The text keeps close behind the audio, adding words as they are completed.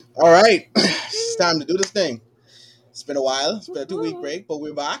All right, it's time to do this thing. It's been a while. It's been a 2 week Woohoo. break, but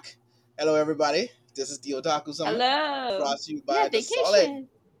we're back. Hello, everybody. This is the Otaku Summit, Hello. brought to you Yeah, by the Solid. vacation.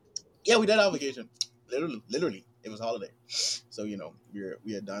 Yeah, we did have vacation. Literally, it was holiday. So we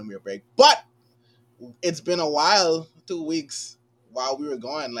are done. We are break, but it's been a while. 2 weeks while we were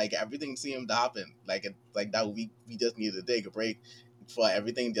gone. Like everything seemed to happen. Like that week, we just needed to take a break for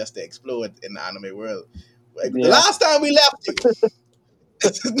everything just to explode in the anime world. Like the Yeah. last time we left you.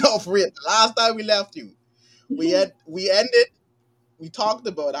 No, for real. The last time we left you, we talked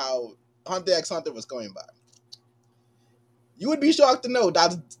about how Hunter x Hunter was coming back. You would be shocked to know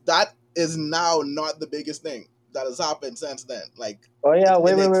that is now not the biggest thing that has happened since then. Like, Oh yeah,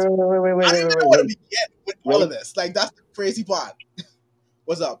 wait, I don't even know where to begin with all of this. Like, that's the crazy part.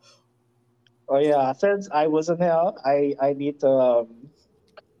 What's up? Oh yeah, since I wasn't here, I need to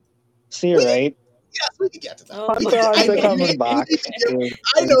see, We- right? Yes, we can get to that. Oh We my can- Hunter I know Hunter you coming need back. to give.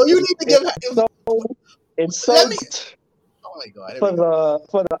 I know you need to give. It's so Let me. Oh my god. Here for we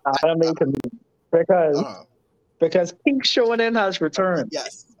go. the anime community because Pink Shonen has returned.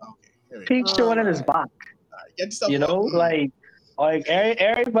 Yes. Okay. Here we go. Pink Oh, Shonen is Lord. back. All right, get yourself. You know, up.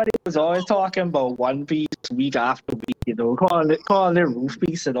 everybody was always talking about One Piece week after week. You know, calling it Roof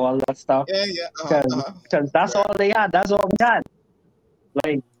Piece and all that stuff. Yeah. Because that's all they had. That's all we had.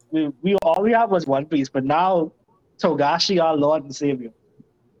 Like we all we had was One Piece, but now Togashi, our Lord and Savior,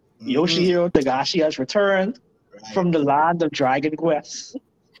 Yoshihiro Togashi has returned from the land of Dragon Quest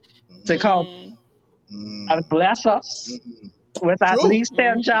to come and bless us with at True. least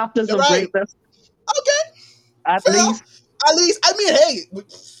 10 chapters You're of right. greatness. Okay. At Fair. least. At least, I mean, hey,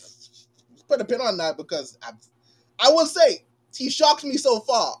 put a pin on that because I will say he shocked me so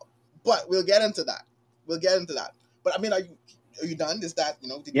far, but we'll get into that. But I mean, are you done? Is that did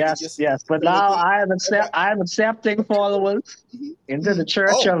you Yes, just yes. But now I am accepting followers into the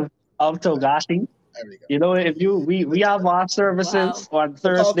church of Togashi. There we go. You know, if we have our services on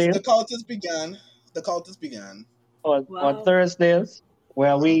Thursdays. The cultists began. On Thursdays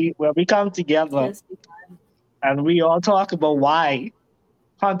where we come together Yes, and we all talk about why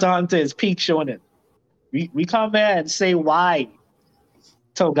Hunter x Hunter is peak shonen. We come here and say why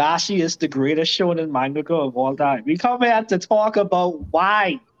Togashi is the greatest shonen mangaka of all time. We come here to talk about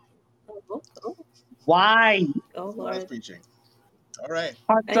why. Why? Oh That's Lord. preaching. All right.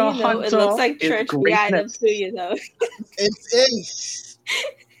 Hunter And Hunter it looks like is church behind them greatness. too. It's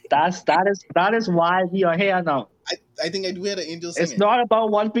That is why we are here now. I think I do hear the angels singing. It's not about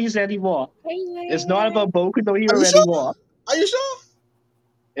One Piece anymore. It's not about Boku no Hero Are you sure? anymore. Are you sure?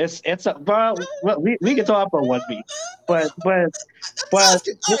 We can talk about One Piece, but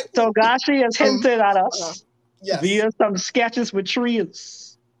Togashi has hinted at us via some sketches with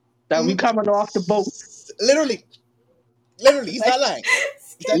trees that we coming off the boat. Literally, he's not lying.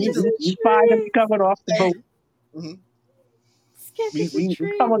 We finally coming off the boat. We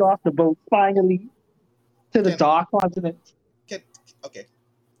coming off the boat finally to the dark continent. Okay.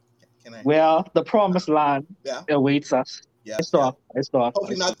 Can I? Where the promised land awaits us. Yeah. I stop.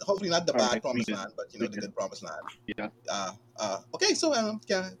 Hopefully not the bad promised land, but the good promised land. Yeah. Okay. So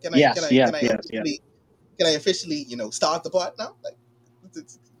can I officially start the part now? Like,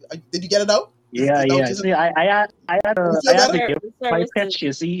 did you get it out? Yeah. See, I had to give my pitch.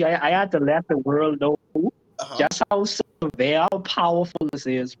 You see, I had to let the world know just how severe, how powerful this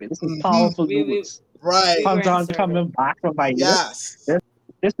is. Man. This is powerful news. Right. Hunter coming back from my yes.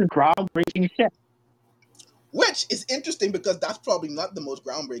 This is groundbreaking shit. Which is interesting because that's probably not the most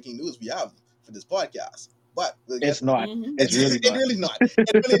groundbreaking news we have for this podcast. But it's not. It's really not.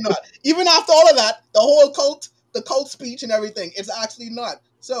 It's really not. Even after all of that, the cult speech and everything, it's actually not.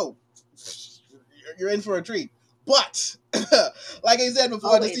 So you're in for a treat. But like I said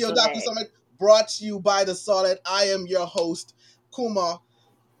before, this is the Otaku Summit brought to you by the Solid. I am your host, Kuma,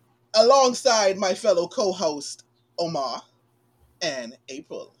 alongside my fellow co-host, Omar and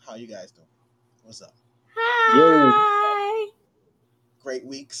April. How you guys doing? What's up? Hi. Great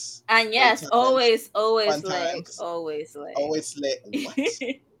weeks. And yes, always lit. Always lit.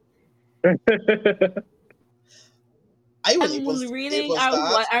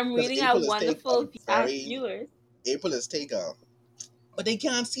 What? I'm reading our wonderful viewers. April is taker, but they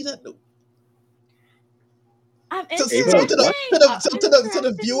can't see that though. I'm to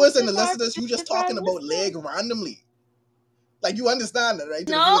the viewers and the listeners, you just talking about leg randomly. Like, you understand that, right?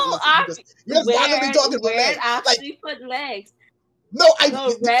 No, you're just randomly talking about legs. Actually put legs. Red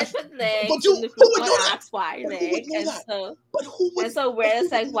with legs. But who would know that? Ask why leg, and that? But who would? And so Red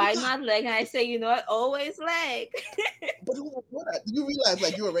is like, why not leg? And I say, you know what? Always leg. But who would know that? You realize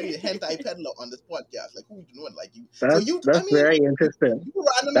like you're already a hentai peddler on this podcast. Like who would know it? Like you. That's very interesting. You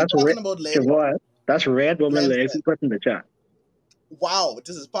randomly talking about legs. That's Red woman legs you put in the chat. Wow,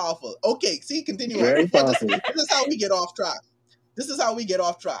 this is powerful. Okay, see, continue. Very powerful. This is how we get off track. Thank you, we get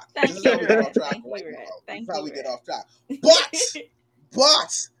off track.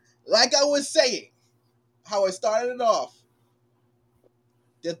 But, like I was saying, how I started it off,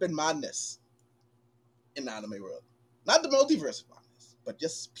 there's been madness in the anime world. Not the multiverse of madness, but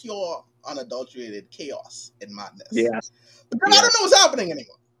just pure, unadulterated chaos and madness. Yes. Because I don't know what's happening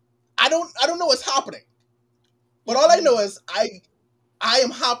anymore. I don't know what's happening. But all I know is I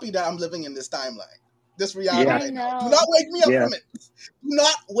am happy that I'm living in this timeline. This reality right now. Do not wake me up from it. Do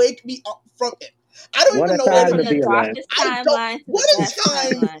not wake me up from it. I don't even know what from the darkest timeline. What a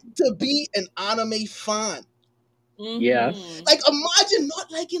time to be an anime fan. Mm-hmm. Yeah. Like imagine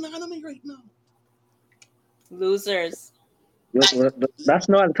not liking anime right now. Losers. That's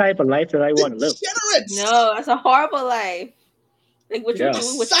not the type of life that I want to live. No, that's a horrible life. Like what you're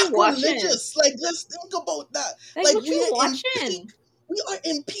doing, what you're watching. Like let's think about that. Like what you're watching. We are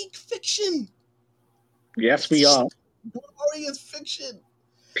in peak fiction. Yes, we are. Glorious fiction.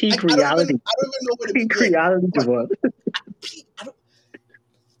 Peak reality. I don't even know what it is. Peak reality, Javon.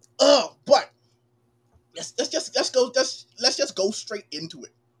 But let's just go straight into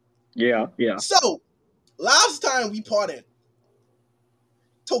it. Yeah. So last time we parted,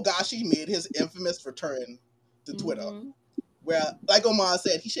 Togashi made his infamous return to Twitter, where, like Omar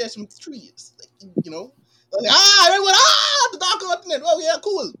said, he shared some trees. Like, you know, like, the dark continent. Oh yeah,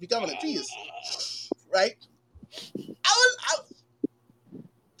 cool. Becoming a trees, right?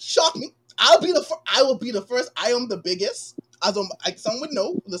 Shock me. I will be the first. I am the biggest. As like some would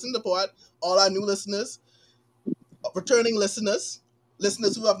know, listen to the pod. All our new listeners, returning listeners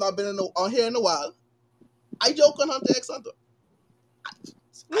who have not been on here in a while. I joke on Hunter x Hunter.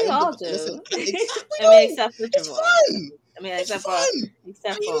 We all do. Listen, except for it's fun. Except for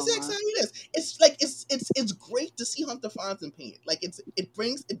it's like it's great to see Hunter fans in pain. Like it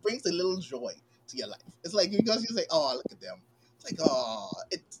brings a little joy to your life. It's like because you say, oh, look at them. It's like, oh,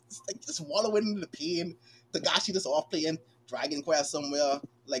 it's like just wallowing in the pain. Togashi just off playing Dragon Quest somewhere.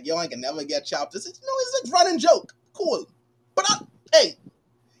 Like, yo, I can never get chapters. It's a running joke. Cool. But hey,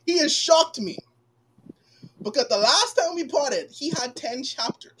 he has shocked me. Because the last time we parted, he had 10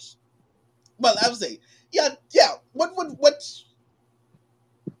 chapters. Well, I would say, yeah. What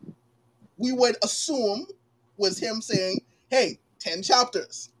we would assume was him saying, hey, 10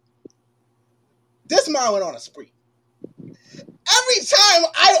 chapters. This man went on a spree. Every time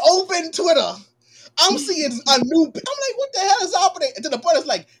I open Twitter, I'm seeing a new. I'm like, what the hell is happening? And to the point, it's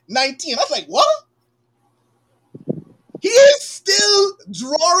like 19. I was like, what? He is still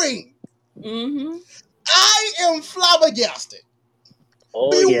drawing. Mm-hmm. I am flabbergasted.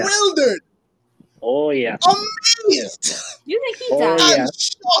 Bewildered. Oh yeah. Amazed. You think he died? I'm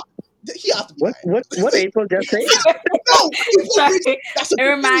shocked. He has to be what April just said? No, it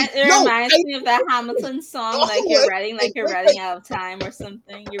reminds me of that Hamilton song, like you're running out of time or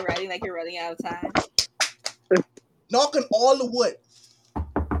something. You're running like you're running out of time. Knocking all the wood.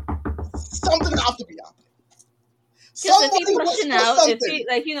 Something has to be happening. Because if he pushing out,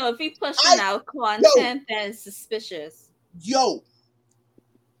 if he pushing out content, then it's suspicious. Yo,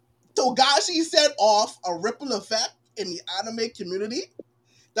 Togashi set off a ripple effect in the anime community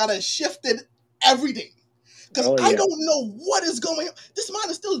that has shifted everything. Because I don't know what is going on. This man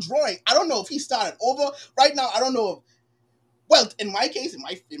is still drawing. I don't know if he started over. Right now, I don't know if... Well, in my case, in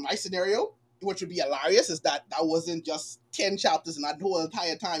my scenario, which would be hilarious, is that wasn't just 10 chapters and that whole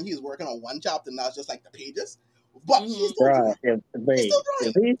entire time he was working on one chapter and that was just like the pages. But he's still drawing. He's still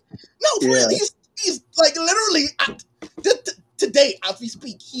drawing. Really, he's like literally... Today, as we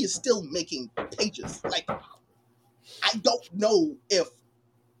speak, he is still making pages. Like, I don't know if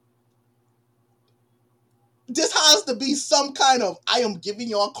this has to be some kind of, I am giving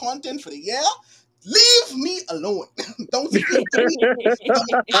y'all content for the year. Leave me alone. Don't speak to me.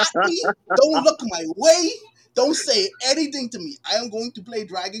 Don't at me. Don't look my way. Don't say anything to me. I am going to play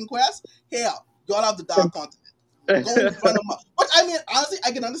Dragon Quest. Here, y'all have the dark continent. Go in front of my... But I mean, honestly,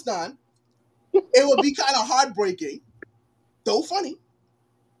 I can understand. It would be kind of heartbreaking. Though funny.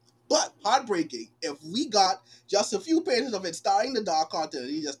 But heartbreaking if we got just a few pages of it starring the dark continent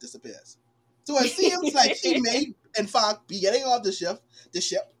and he just disappears. So it seems like he may, in fact, be getting off the ship,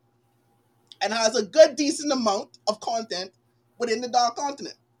 and has a good, decent amount of content within the dark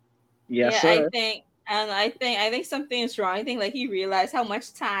continent. Yes, yeah, sir. And I think something is wrong. I think like he realized how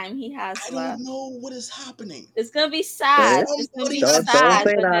much time he has I left. don't know what is happening. It's gonna be sad. It's gonna be sad,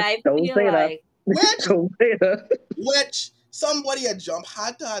 say but that. I Don't feel say that. like Don't say that. Which somebody at Jump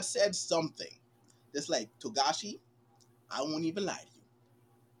had to have said something. Just like, Togashi, I won't even lie to you.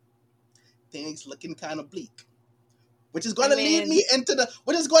 Things looking kind of bleak. Which is going to lead me into the...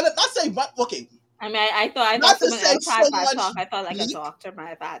 Which is going to... Not say... But, okay. I mean, I thought Not to someone say else had so that much talk. I thought like bleak. a doctor might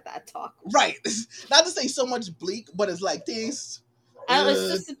have had that talk. Right. Not to say so much bleak, but it's like things...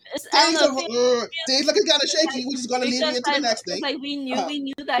 Things looking kind of shaky, which is going to lead me into the next thing. It's like we knew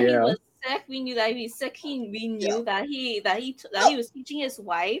that he was sick. We knew that he was sick. We knew that he was teaching his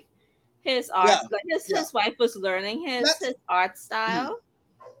wife his art. Like his wife was learning his art style,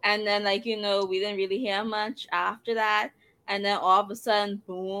 and then like we didn't really hear much after that, and then all of a sudden,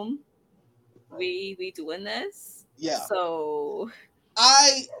 boom, we doing this. Yeah. So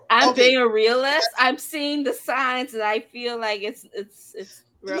I'm being a realist. I'm seeing the signs, and I feel like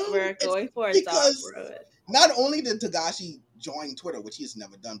we're going for a dark road. Not only did Togashi join Twitter, which he has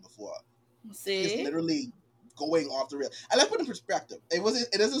never done before, he's literally going off the rail. And let's put in perspective.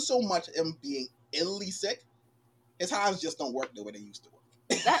 It isn't so much him being illly sick. His hands just don't work the way they used to work.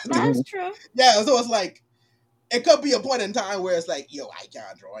 That is true. Yeah, so it's like it could be a point in time where it's like, yo, I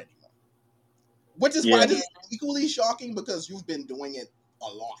can't draw anymore. Which is why this is equally shocking because you've been doing it a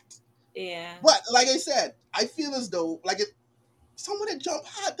lot. Yeah. But like I said, I feel as though someone at Jump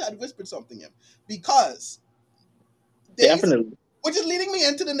had whispered something in because definitely. Which is leading me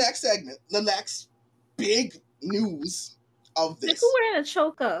into the next segment, the next big news of this. Like who's wearing a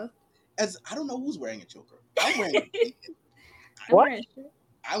choker? As I don't know who's wearing a choker. I'm wearing a chain. What?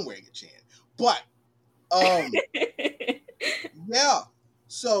 I'm wearing a chain. But yeah.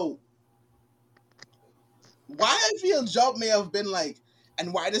 So why I feel Jump may have been like,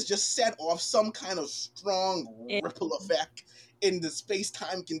 and why this just set off some kind of strong ripple effect in the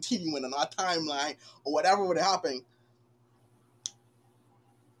space-time continuum in our timeline or whatever would happen.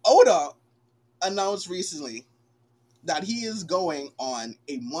 Oda announced recently that he is going on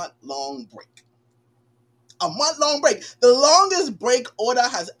a month-long break. A month-long break. The longest break Oda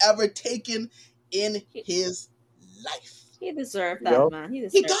has ever taken in his life. He deserved that, man. He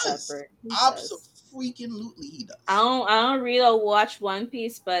deserved that break. Absolutely, he does. I don't read or watch One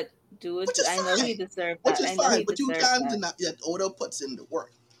Piece, but dude, I know he deserved that. Which is fine, but you can't deny that Oda puts in the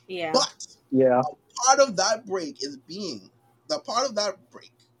work. Yeah. But a part of that break is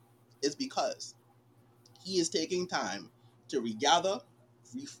because he is taking time to regather,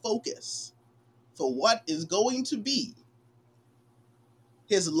 refocus for what is going to be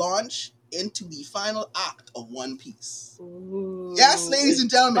his launch into the final act of One Piece. Ooh, yes, ladies and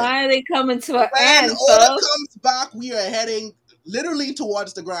gentlemen. Finally coming to an end. When Oda comes back, we are heading literally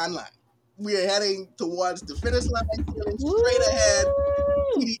towards the Grand Line. We are heading towards the finish line, sailing straight ahead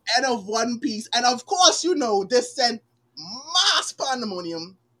to the end of One Piece. And of course, this sent mass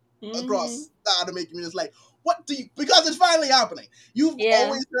pandemonium across the anime community. Like, because it's finally happening. You've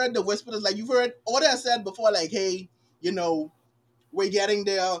always heard the whispers, like you've heard Oda has said before, like, hey, we're getting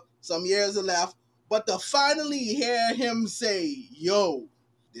there, some years are left. But to finally hear him say, yo,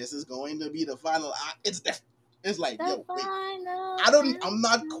 this is going to be the final act, it's different. It's like, yo, wait, I'm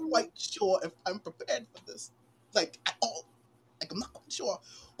not quite sure if I'm prepared for this. Like, at all. Like, I'm not quite sure.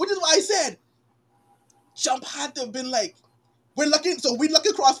 Which is why I said, Jump had to have been like, we look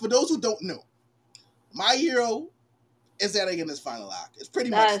across, for those who don't know, My Hero is getting in this final act. It's pretty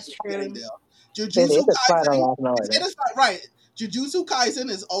much getting there. Jujutsu Kaisen, right. Jujutsu Kaisen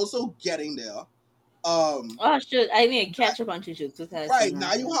is also getting there. Shoot, I need to catch up on Jujutsu Kaisen. Right,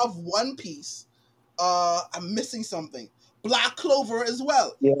 now you have One Piece. I'm missing something. Black Clover as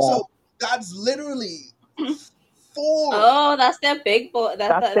well. Yeah. So that's literally 4. Oh, that's their big boy.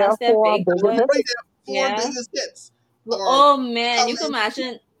 That's their big boy. Four biggest hits. Oh man, you can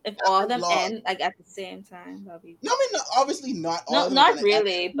imagine if all of them end like at the same time. No, I mean, obviously not all. No, not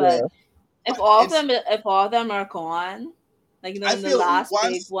really, but if all of them are gone, like the last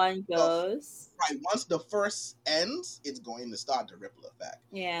big one goes. Right, once the first ends, it's going to start the ripple effect.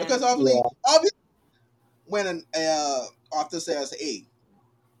 Yeah, because obviously, when an author says, "Hey,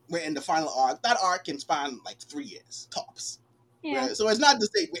 we're in the final arc," that arc can span like 3 years tops. Yeah. Right? So it's not to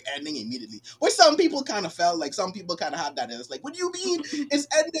say we're ending immediately. Which some people kind of felt like. Some people kind of had that. And it's like, what do you mean it's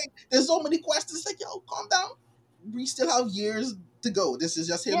ending? There's so many questions. It's like, yo, calm down. We still have years to go. This is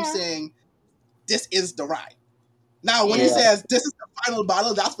just him saying, this is the ride. Now, when he says, this is the final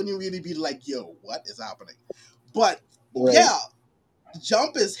battle, that's when you really be like, yo, what is happening? But,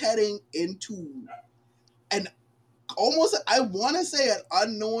 Jump is heading into an almost, I want to say, an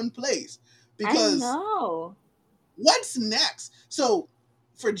unknown place. Because I know. What's next? So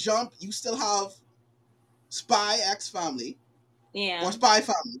for Jump, you still have Spy X Family. Yeah. Or Spy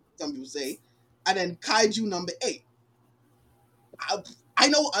Family, some people say. And then Kaiju number 8. I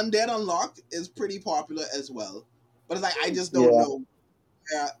know Undead Unlocked is pretty popular as well. But it's like I just don't know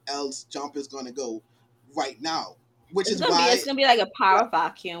where else Jump is gonna go right now. It's gonna be like a power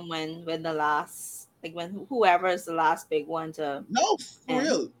vacuum when the last, like when whoever is the last big one to for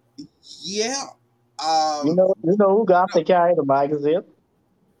real. Yeah. You know who got to carry the magazine?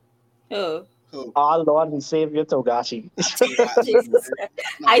 Who? Our Lord and Savior Togashi. Jesus.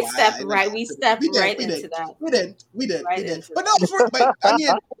 We stepped right into that. We did. But no, but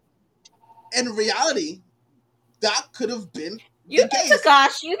again, in reality, that could have been You think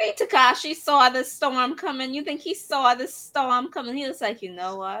Takashi saw the storm coming? You think he saw the storm coming? He was like, you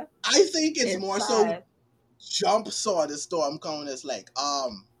know what? I think it's more so Jump saw the storm coming. It's like,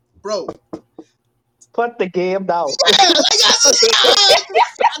 bro, put the game down.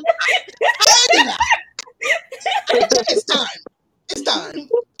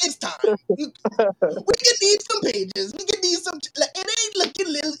 It's time. We can need some pages. We can need some. Like, it ain't looking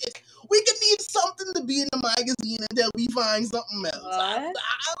little. We can need something to be in the magazine until we find something else.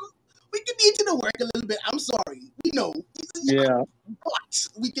 We can need you to work a little bit. I'm sorry. We know. Yeah. But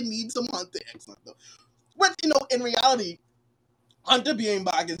we can need some Hunter X Hunter. But in reality, Hunter being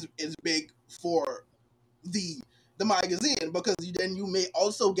back is big for the magazine, because then you may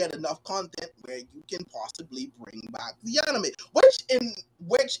also get enough content where you can possibly bring back the anime,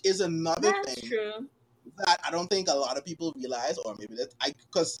 which is another thing true. That I don't think a lot of people realize, or maybe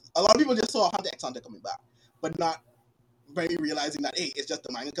because a lot of people just saw Hunter x Hunter coming back, but not very realizing that it's just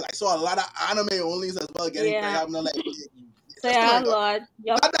the manga. Because I saw a lot of anime onlys as well getting very up, like. Say, Lord,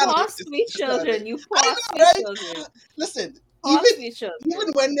 you poor sweet children. You poor sweet children. Listen,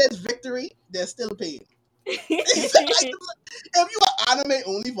 even when there's victory, there's still pain. If you are anime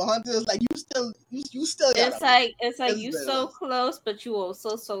only for Hunters, like you still it's like you so close, but you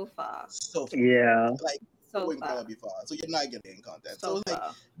also so far. So far. Yeah. Like so incredibly far. So you're not getting content. So like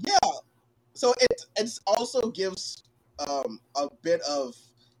far. So it also gives a bit of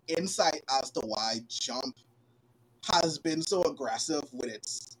insight as to why Jump has been so aggressive with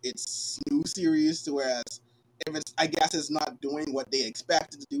its new series, to whereas if it's not doing what they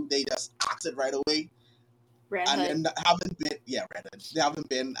expected to do, they just axe it right away. And they haven't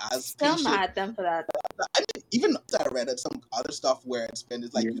been as still mad at them for that. I mean, even outside of Reddit, some other stuff where it's been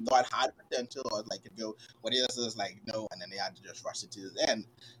like you thought had potential, or like it go, but it is like no, and then they had to just rush it to the end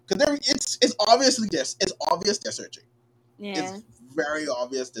because it's obviously it's obvious they're searching. Yeah, it's very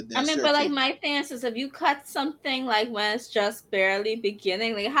obvious that they're searching. but like my thing is, if you cut something like when it's just barely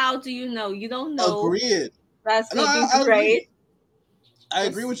beginning, like how do you know? You don't know. Agreed. That's gonna be great. I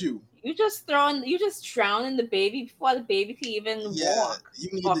agree with you. You just drown in the baby before the baby can even walk. You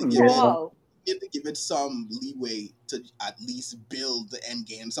need to give it some leeway to at least build the end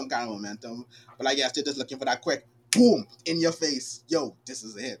game, some kind of momentum. But I guess they're just looking for that quick boom in your face. Yo, this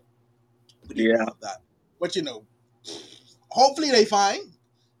is a hit. That. But hopefully they find,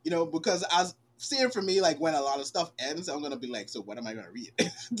 because as seeing for me, like when a lot of stuff ends, I'm gonna be like, so what am I gonna read?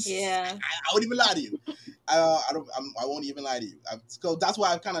 Yeah, I won't even lie to you. I won't even lie to you. So that's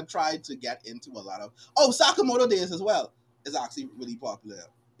why I've kind of tried to get into a lot of Sakamoto Days as well is actually really popular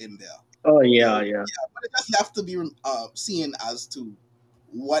in there. Oh yeah. But it just left to be seen as to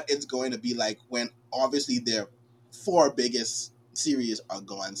what it's going to be like when obviously their 4 biggest series are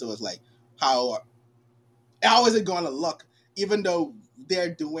gone. So it's like how is it going to look? Even though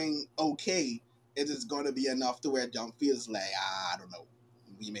they're doing okay, it is going to be enough to where Jump feels like I don't know,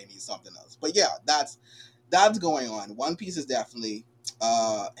 we may need something else. But yeah, that's going on. One Piece is definitely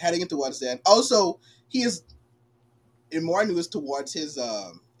heading towards that. Also, he is in more news towards his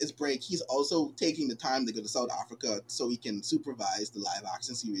break. He's also taking the time to go to South Africa so he can supervise the live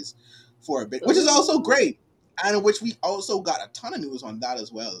action series for a bit, which is also great, and which we also got a ton of news on that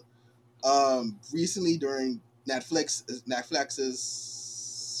as well. Recently during Netflix's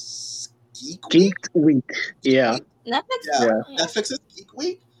Geek Week. Yeah. Netflix's Geek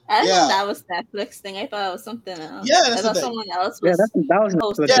Week. I didn't know that was Netflix thing. I thought it was something else. Yeah, I thought someone else was. Yeah, that was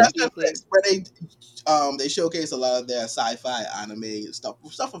Netflix, where they showcase a lot of their sci-fi anime stuff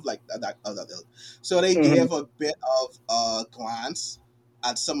of like that other. So they gave a bit of a glance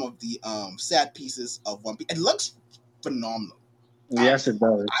at some of the set pieces of One Piece. It looks phenomenal. Yes, it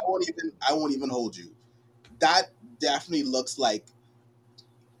does. I won't even hold you. That definitely looks like.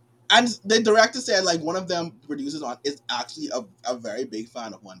 And the director said, like, one of them producers is actually a very big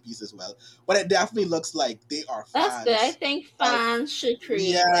fan of One Piece as well. But it definitely looks like they are fans. That's good. I think fans should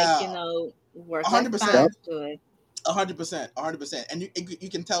create, work. 100%. 100%. And you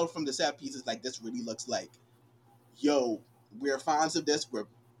can tell from the set pieces, like, this really looks like, yo, we're fans of this. We're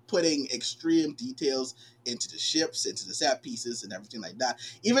putting extreme details into the ships, into the set pieces, and everything like that.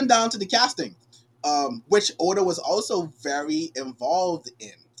 Even down to the casting, which Oda was also very involved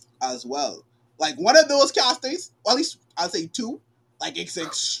in as well. Like, one of those castings, well, at least I'll say two, like, it's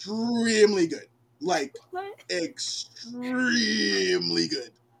extremely good. Like, extremely good.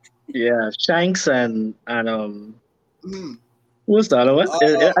 Yeah, Shanks and who was the other one?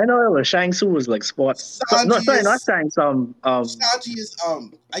 I know it was Shanks who was like sports. Not Shanks. Sanji is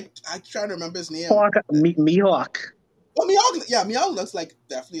I trying to remember his name. Mihawk. Well, Mihawk looks like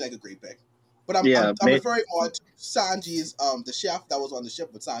definitely like a great pick. But I'm referring more to Sanji's the chef that was on the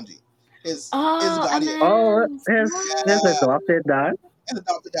ship with Sanji. His guardian. His adopted dad. His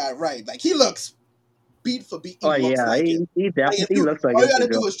adopted dad, right? Like, he looks beat for beat. He definitely looks like. All you gotta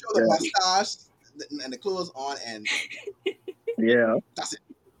do is show the mustache and the clothes on, and yeah, that's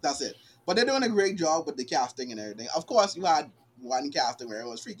it. But they're doing a great job with the casting and everything. Of course, you had one casting where it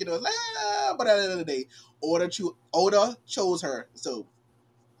was freaking. It was like, but at the end of the day, Oda chose her. So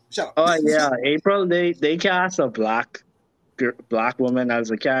shut up. Oh yeah, April. They cast a black woman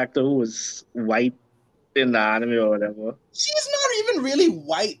as a character who was white in the anime or whatever. She's not even really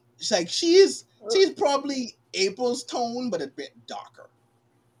white. She's probably April's tone, but a bit darker.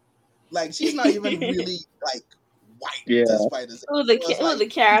 Like, she's not even really like white. Yeah. Despite this. The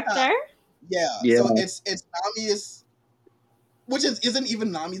character? Yeah. So it's Nami's, which isn't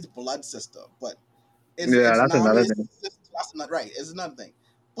even Nami's blood sister, but it's that's another thing. That's not right. It's another thing.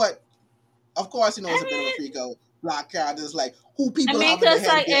 But of course, it's a bit of a freak out. Black characters, like, who people have in their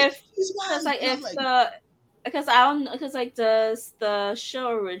head. Because does the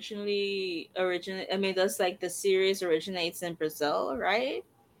show does like the series originates in Brazil, right?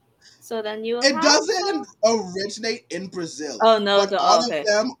 So then it doesn't originate in Brazil. Oh no, but all of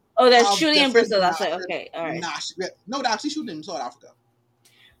them. Oh, they're shooting in Brazil. That's like, okay, all right. No, they're actually shooting in South Africa.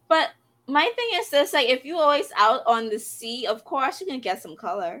 But my thing is this: like, if you're always out on the sea, of course you're gonna get some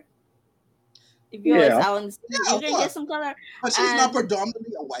color. If you're always out on the sea, you're gonna get some color. But she's not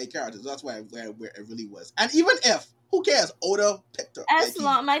predominantly a white character. So that's where it really was. And even if, who cares? Oda picked her.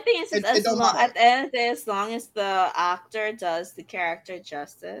 My thing is, at the end of the day, as long as the actor does the character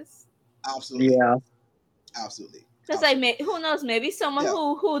justice. Absolutely. Yeah. Absolutely. Because who knows? Maybe someone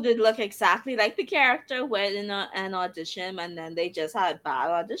who did look exactly like the character went in an audition, and then they just had a bad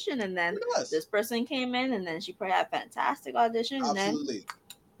audition, and then this person came in, and then she probably had a fantastic audition, and then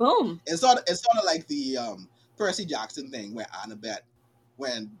boom. It's sort of like the Percy Jackson thing where Annabeth,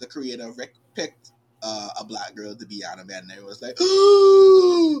 when the creator Rick picked a black girl to be Annabeth, and it was like,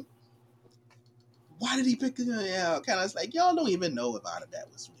 ooh, why did he pick her? Yeah, kind of like, y'all don't even know if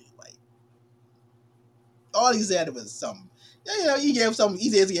Annabeth was really white. All he said was some, he gave some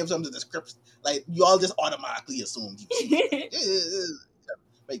to the script. Like, you all just automatically assumed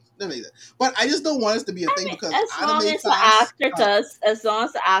but I just don't want us to be a thing because as long as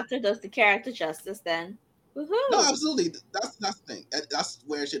the actor does the character justice, then woohoo. No, absolutely. That's the thing. That's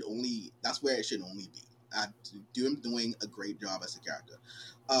where it should only be. Doing a great job as a character.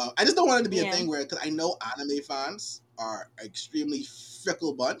 I just don't want it to be a thing where, because I know anime fans are an extremely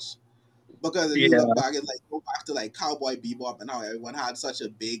fickle bunch. Because if you look back and go back to Cowboy Bebop and how everyone had such a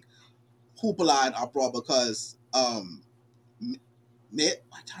big hoopla and uproar because I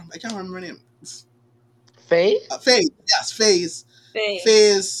can't remember her name. Faye? Faye, yes, Faye's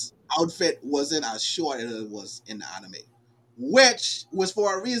outfit wasn't as short as it was in the anime, which was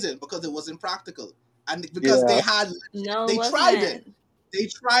for a reason, because it wasn't practical, and because they tried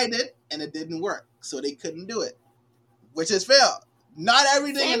it and it didn't work, so they couldn't do it, which is fair. Not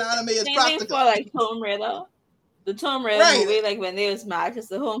everything in anime is practical. Same thing for Tomb Raider. The Tomb Raider movie, when they was mad because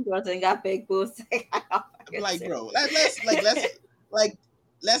the homegirls ain't got big boobs. Bro,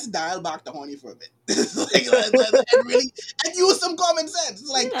 let's dial back the horny for a bit. and use some common sense.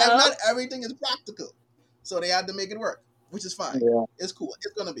 It's not everything is practical, so they had to make it work, which is fine. Yeah. It's cool.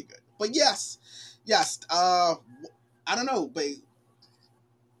 It's gonna be good. But yes. I don't know, but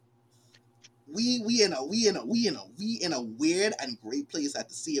we in a weird and great place at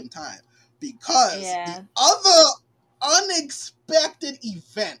the same time, because the other unexpected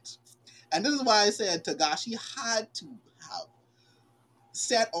event, and this is why I said Togashi had to have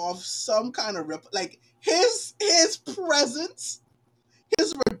set off some kind of his presence,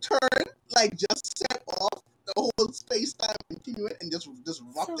 his return, just set off the whole space-time continuum and just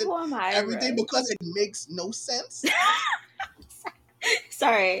disrupted everything, because it makes no sense.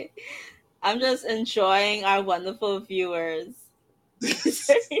 Sorry. I'm just enjoying our wonderful viewers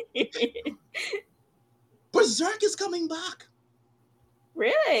Berserk is coming back.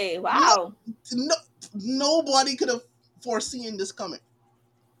 Really? Wow. Nobody could have foreseen this coming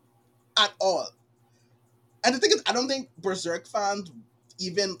at all. And the thing is, I don't think Berserk fans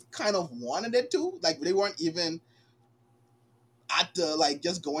even kind of wanted it to. Like, they weren't even at the, like,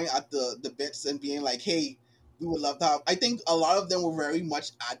 just going at the bits and being like, hey, we would love to have. I think a lot of them were very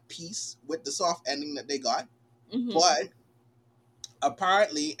much at peace with the soft ending that they got. Mm-hmm. But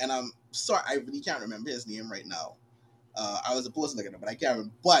apparently, and I'm sorry, I really can't remember his name right now. I was supposed to look at him, but I can't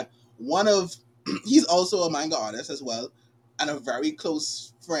remember. But he's also a manga artist as well, and a very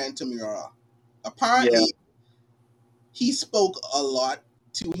close friend to Miura. Apparently, he spoke a lot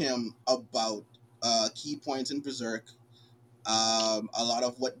to him about key points in Berserk, a lot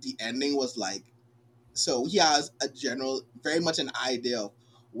of what the ending was like. So he has a very much an idea of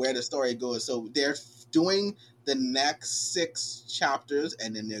where the story goes. So they're doing the next 6 chapters,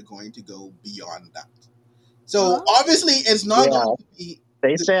 and then they're going to go beyond that. So obviously, it's not going to be.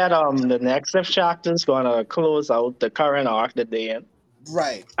 They said the next chapter is going to close out the current arc that they're in.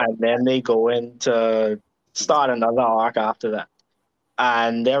 Right. And then they go into start another arc after that.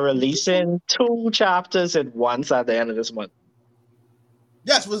 And they're releasing 2 chapters at once at the end of this month.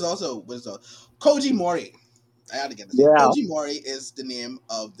 Yes, was also Koji Mori. I had to get this. Yeah. Koji Mori is the name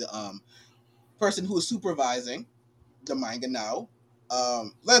of the person who is supervising the manga now.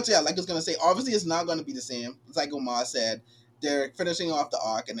 Like I was gonna say, obviously it's not gonna be the same. It's like Omar said, they're finishing off the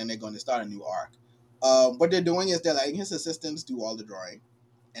arc and then they're going to start a new arc. What they're doing is they're letting his assistants do all the drawing,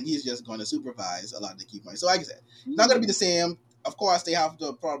 and he's just going to supervise a lot of the key points. So like I said, it's not gonna be the same. Of course, they have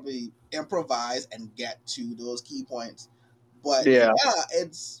to probably improvise and get to those key points. But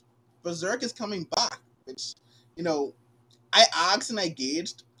it's Berserk is coming back, which, I asked and I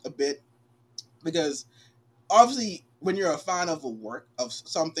gauged a bit, because obviously when you're a fan of a work of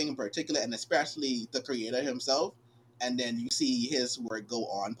something in particular, and especially the creator himself, and then you see his work go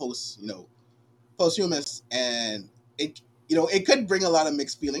on posthumous, and it could bring a lot of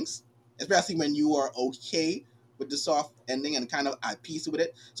mixed feelings, especially when you are okay with the soft ending and kind of at peace with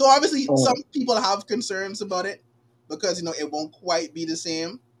it. So obviously some people have concerns about it, because it won't quite be the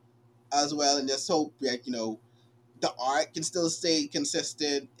same as well, and just hope that the art can still stay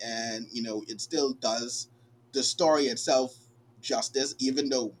consistent, and it still does the story itself justice, even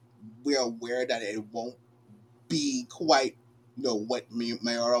though we're aware that it won't be quite what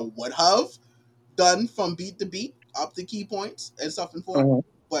Miura would have done from beat to beat up to key points and stuff and forth.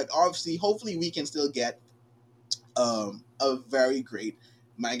 But obviously, hopefully, we can still get a very great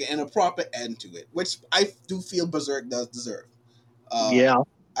manga and a proper end to it, which I do feel Berserk does deserve.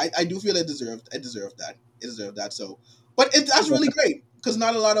 I do feel it deserved that. It deserved that. So, but that's really great, because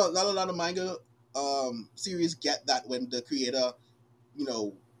not a lot of manga series get that when the creator,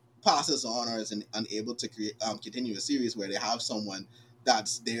 passes on or is unable to continue a series, where they have someone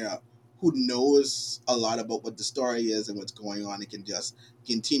that's there who knows a lot about what the story is and what's going on and can just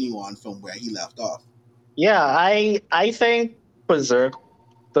continue on from where he left off. Yeah, I think Berserk,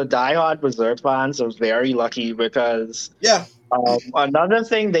 the diehard Berserk fans are very lucky, because another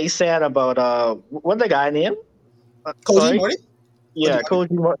thing they said about what the guy named? Koji Mori? Yeah, Koji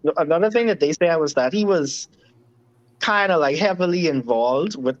Mori. Another thing that they said was that he was kind of like heavily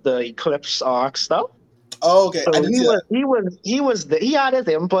involved with the Eclipse arc stuff. Oh, okay. So he had his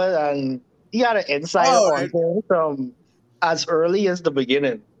input, and he had an insight on things from as early as the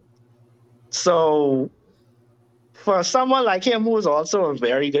beginning. So for someone like him, who is also a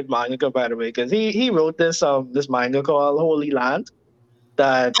very good mangaka, by the way, because he wrote this manga called Holy Land.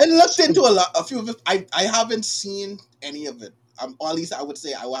 That I looked into a few of it. I haven't seen any of it. Or at least I would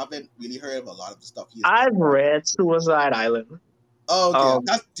say I haven't really heard of a lot of the stuff he's done. I've read Suicide Island. Oh,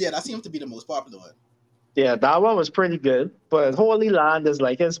 okay. That seems to be the most popular one. Yeah, that one was pretty good. But Holy Land is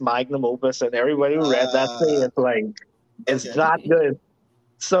like his magnum opus, and everybody who read that thing, it's like, it's not good.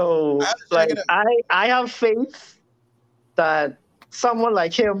 So like I have faith that someone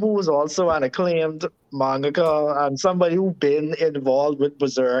like him, who is also an acclaimed mangaka and somebody who's been involved with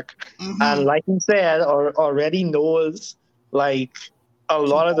Berserk, and like you said, already knows like a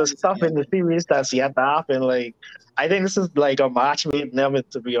lot of the stuff in the series that's yet to happen. Like, I think this is like a match made in heaven,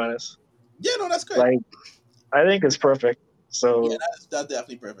 to be honest. Yeah, no, that's great. Like, I think it's perfect. So yeah, that's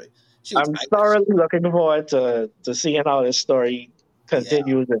definitely perfect. I'm thoroughly looking forward to seeing how this story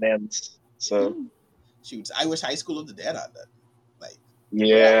continues and ends. So I wish High School of the Dead had that. Like,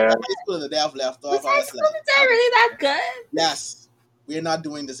 High School of the Dead left off. Was High School of the Dead really that good? Yes, we're not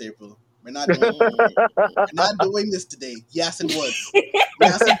doing this, April. We're not doing we're not doing this today. Yes, it was.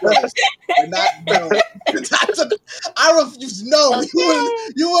 Yes, it was. We're not. No. I refuse. No, Okay.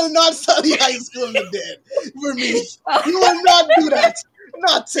 you will not study high school in the dead for me. You will not do that.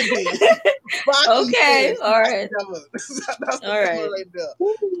 Not today. Okay. All right. That's the All right. right there.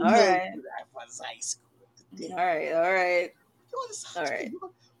 All right. That was high school. All right. All right. All right.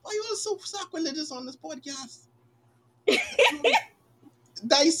 Why you all so sacrilegious on this podcast?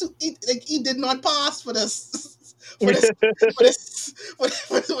 He did not pass for this kind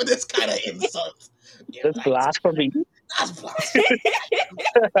of insult. That's blasphemy. That's blasphemy.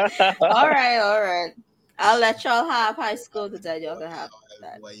 All right. I'll let y'all have high school today. Y'all can have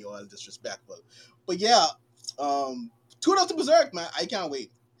that. Why you all disrespectful? But yeah, tune out to Berserk, man. I can't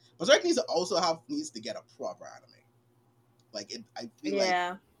wait. Berserk needs to get a proper anime. Like it, I feel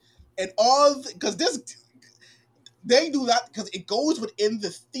like, and all because they do that because it goes within the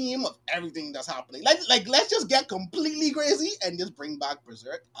theme of everything that's happening. Like let's just get completely crazy and just bring back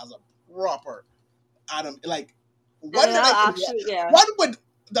Berserk as a proper anime. Like what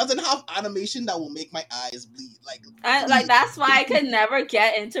doesn't have animation that will make my eyes bleed. Like that's why I could never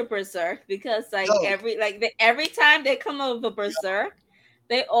get into Berserk because every time they come up with Berserk,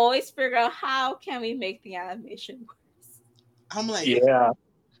 they always figure out how can we make the animation worse. I'm like, the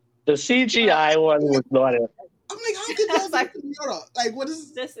CGI one was not it. I'm like, how could y'all like, like, what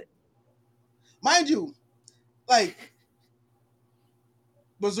is this? Mind you, like,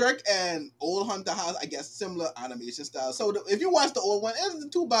 Berserk and Old Hunter has, I guess, similar animation styles. So if you watch the old one, it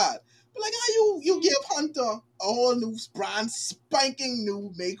isn't too bad. But like, how you give Hunter a whole new brand spanking new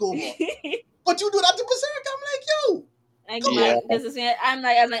makeover, but you do that to Berserk? I'm like, yo. I'm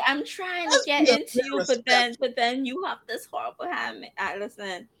trying to get into you, but then you have this horrible hand.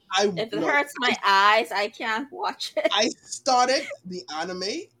 Listen, if it hurts my eyes, I can't watch it. I started the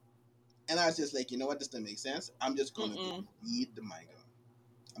anime, and I was just like, you know what, this doesn't make sense. I'm just gonna read the manga.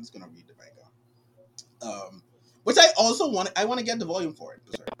 I'm just gonna read the manga. Which I also want to get the volume for it.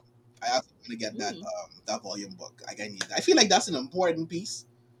 Berserk. I also want to get that volume book. Like I need. I feel like that's an important piece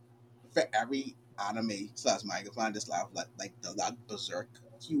for every anime / manga fan. Just like that Berserk,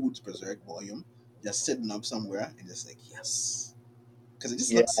 huge Berserk volume, just sitting up somewhere and just like yes, because it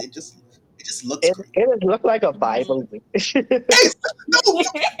just looks great. It looks like a Bible.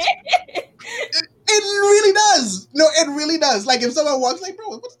 It really does. No, it really does. Like if someone walks like, bro,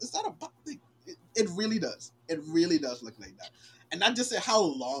 what is that about? Like, it really does. It really does look like that. And not just how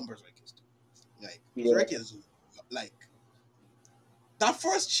long Berserk is. Like Berserk is like that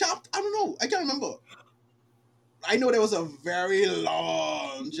first chapter. I don't know. I can't remember. I know there was a very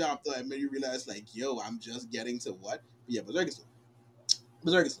long chapter and made you realize like, yo, I'm just getting to what? But yeah, Berserk is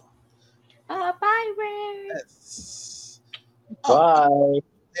long. Bye, Ray. Yes. Bye.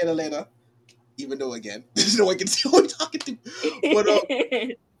 Later. Even though again, no one can see who I'm talking to. But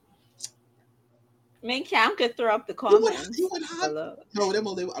main Cam could throw up the comments. You would have no.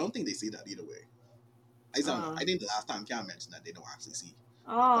 I don't think they see that either way. I think the last time Cam mentioned that they don't actually see.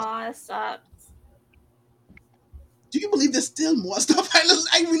 Oh, that sucks. Do you believe there's still more stuff?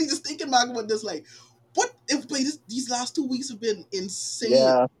 I really just thinking back about this. Like, what if these last 2 weeks have been insane?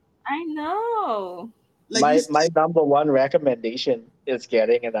 Yeah, I know. Like my number one recommendation is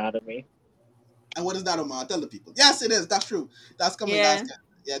getting an anime. And what is that, Omar? Tell the people. Yes, it is. That's true. That's coming last time.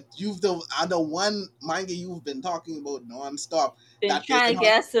 Yeah, you've the one manga you've been talking about nonstop. Been trying to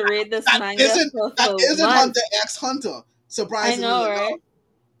get us to read this manga. That isn't Hunter x Hunter. Surprisingly, I know, right?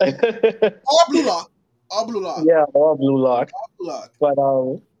 Or Blue Lock. Yeah, or Blue Lock. But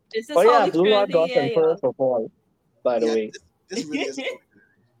Blue Lock got confirmed for fall. By the way, this really is. It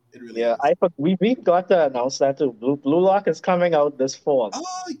really is. We got to announce that too. Blue Lock is coming out this fall.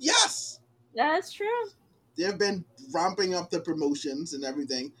 Oh yes, that's true. They've been ramping up the promotions and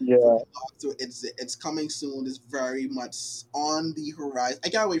everything. Yeah. So it's coming soon. It's very much on the horizon. I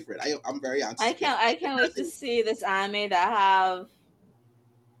can't wait for it. I'm very anxious. I can't wait to see this anime that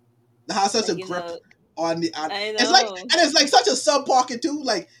has such a grip on the anime. It's like such a sub pocket too.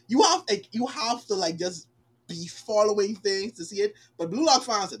 Like you have to like just be following things to see it. But Blue Lock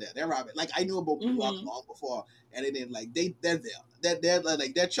fans are there. They're rabid. Like I knew about Blue Lock long before, and then like they're there.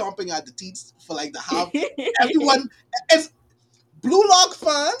 They're chomping at the teeth for like to have everyone. Blue Lock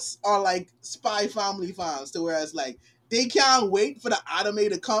fans are like Spy Family fans, to whereas like they can't wait for the anime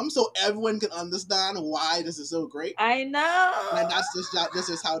to come so everyone can understand why this is so great. I know. And this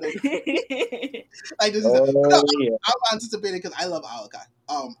is how they like this is I'm anticipating because I love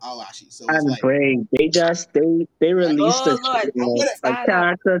Awashi. So and it's like great. They released a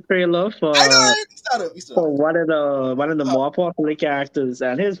character trailer for one of the more popular characters,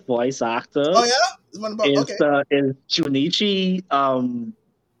 and his voice actor is Junichi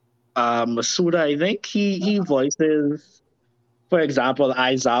Masuda. I think he voices, for example,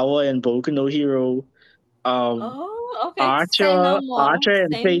 Aizawa in Boku no Hero. Archer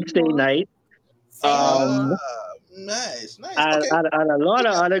and Fate Stay Night. Nice. And a lot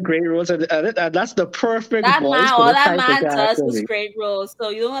of other great roles, and that's the perfect voice. That man does was great roles, so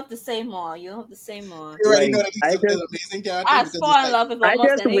you don't have to say more. You already know that he's an amazing character. I fall in love with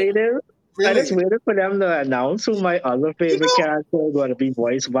almost I just waited for them to announce who my other favorite character is going to be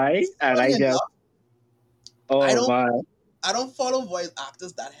voiced by, and I just I don't follow voice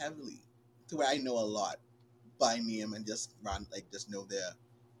actors that heavily to where I know a lot by name and just just know their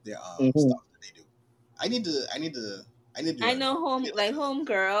stuff that they do. I need to. I know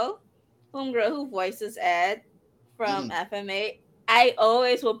homegirl who voices Ed from FMA. I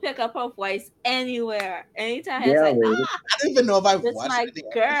always will pick up her voice anywhere, anytime. I don't even know if I've watched.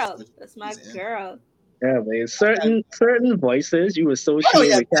 That's my girl. Yeah, man. Certain voices you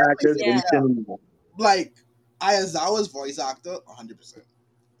associate with characters instantly. Like Ayazawa's voice actor, 100%.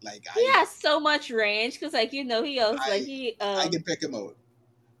 Like he has so much range because, like, he also I can pick him out.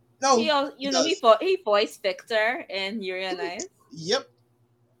 No, he voiced Victor in Yuri on Ice. Yep.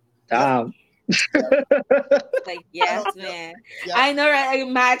 Damn. Like, yes, man. Yeah. I know, right? Like,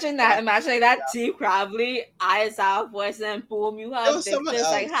 imagine that too. Probably Aizawa voice and boom, you have Victor's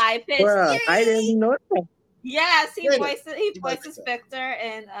like high pitch. Well, I didn't know that. Yes, he voices Victor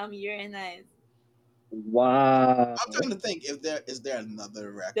in Yuri on Ice. Wow. I'm trying to think if is there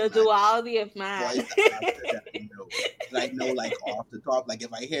another record. The duality of man. I know like off the top. Like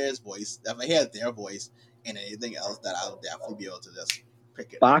if I hear his voice, if I hear their voice and anything else, that I'll definitely be able to just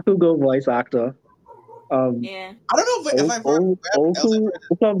pick it. Bakugo voice actor. Yeah. I don't know if I've heard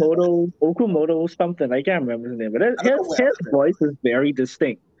Okumoto something. I can't remember his name, but his voice is very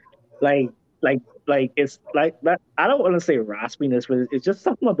distinct. Like it's like that. I don't want to say raspiness, but it's just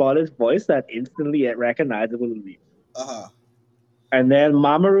something about his voice that instantly recognizable to me. And then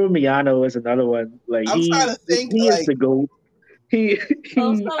Mamoru Miyano is another one. Like I'm trying to think, he is the GOAT. I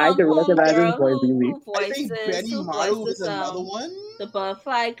can recognize his voice easily. I think Benny Maru is another one. The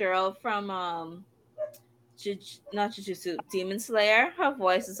butterfly girl from not Jujutsu, Demon Slayer. Her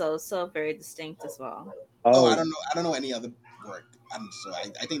voice is also very distinct as well. I don't know any other work. So I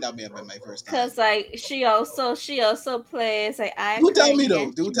think that may have been my first time. Because like she also plays like Do tell me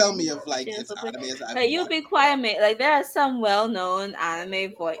if like it's anime. Like you'll be quiet, mate. Like there are some well-known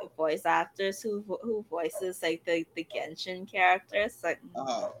anime voice actors who voices like the Genshin characters. Like,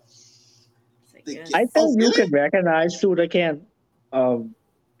 I think you could recognize Suda-ken,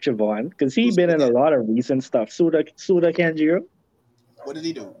 Siobhan, because he's been in a lot of recent stuff. Suda Kenjiro. What did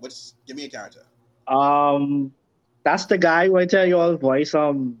he do? Give me a character. That's the guy who I tell you all voice.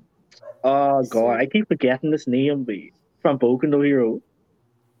 Oh god, I keep forgetting his name. From Boku no Hero.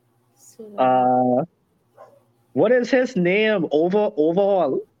 What is his name?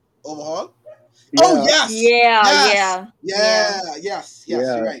 Overhaul. Overhaul. Yeah. Oh yes. Yes.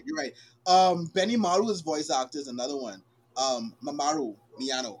 You're right. Benny Maru's voice actor is another one. Mamoru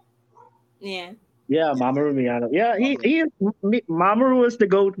Miyano. Yeah, Mamoru Miyano. Yeah, Mamoru is the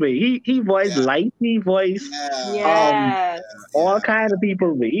GOAT, way. He voiced Light, he voiced all kind of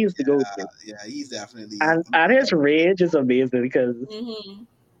people, way. He's the GOAT. Yeah, he's definitely. And his range is amazing because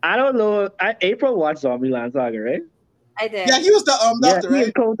I don't know. April watched Zombieland Saga, right? I did. Yeah, he was the doctor, right? He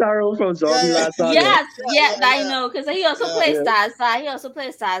is Kotaro from Zombieland Saga. Yes, I know because he also plays Dazai. He also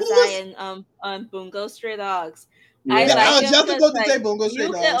plays Dazai in Bungo Stray Dogs. Yeah. I was just about to say Bungo Stray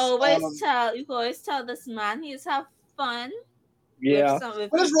Dogs. You can always tell this man he's have fun.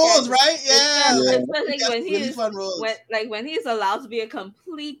 With his roles, right? Especially when he's allowed to be a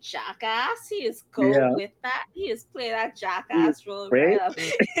complete jackass, he is cool with that. He is playing that jackass role right up. Who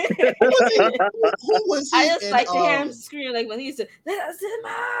was he? I just like to hear him scream like when he's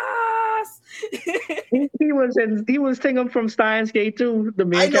he was singing from Steins Gate too. The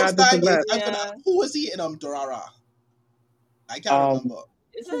main character. Who was he in Dorara? I can't remember.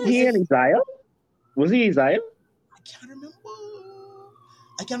 He in Isaiah? Was he Isaiah? I can't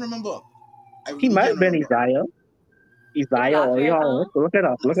remember. He might have been Isaiah. Isaiah Oriol. Look it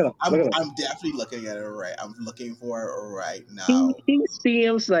up. I'm definitely looking at it right. I'm looking for it right now. He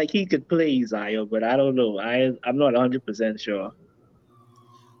seems like he could play Isaiah, but I don't know. I'm not 100% sure.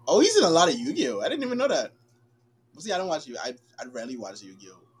 Oh, he's in a lot of Yu-Gi-Oh! I didn't even know that. See, I don't watch I rarely watch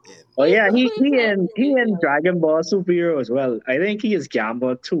Yu-Gi-Oh! Oh yeah, he in Dragon Ball Superhero as well. I think he is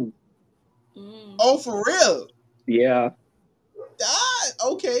Gamba too. Oh, for real? Yeah.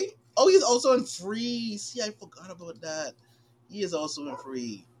 Okay. Oh, he's also in Free. See, I forgot about that. He is also in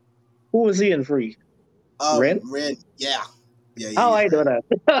Free. Who was he in Free? Ren? Yeah. How I know that?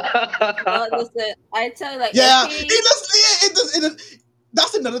 Well, listen, I tell you, like, yeah,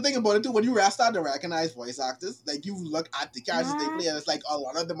 that's another thing about it too. When you start to recognize voice actors, like you look at the characters they play, and it's like a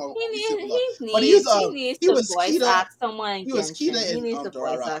lot of them are similar. But he was voice act someone. He was Kita in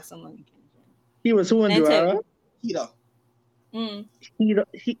Dorara. He was who in Dorara? Kita. Kita.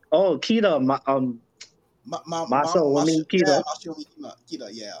 Masaomi Kita. Kita,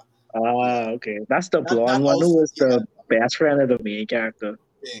 yeah. Okay. That's the blonde one who was the best friend of the main character.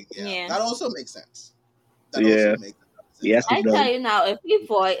 Yeah. That also makes sense. Yes, I tell you now, if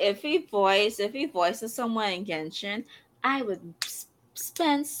he voices someone in Genshin, I would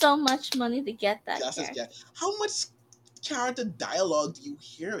spend so much money to get that character. How much character dialogue do you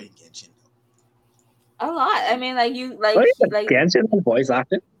hear in Genshin? A lot. I mean, like Genshin voice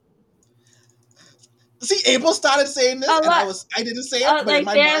acting. See, April started saying this, and I didn't say it, but in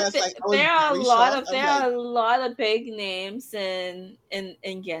my mind, there are a lot of big names in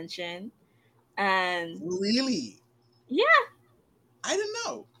Genshin, and really. Yeah, I don't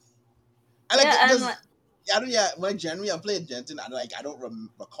know. When generally I play Genshin, I don't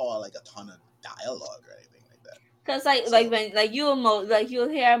recall like a ton of dialogue or anything like that. Because you'll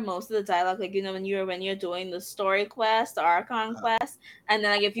hear most of the dialogue, like when you're doing the story quest, the Archon quest, and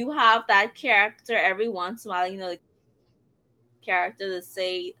then like if you have that character every once in a while, the character to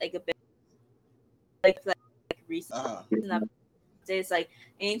say like a bit like recent. It's like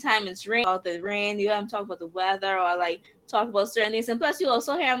anytime it's rain, about the rain, you have them talk about the weather or like talk about certain things, and plus you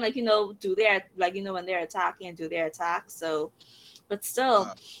also hear them like do their when they're attacking and do their attacks. So, but still,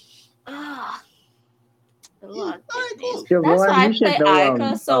 a lot. Cool. That's why I play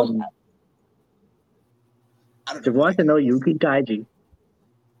Aika so. You want to know Yuki Kaiji?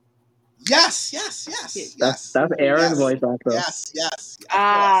 Yes. That's Aaron's voice actor. Yes.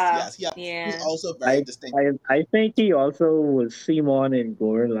 Yeah. He's also very distinct. I think he also was Simon in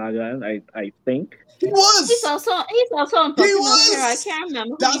Gurren Lagann. I think he was. He's also in Pokemon Hero. I can't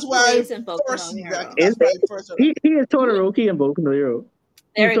remember. That's why he's in Pokemon Hero. He is Todoroki in Pokemon Hero.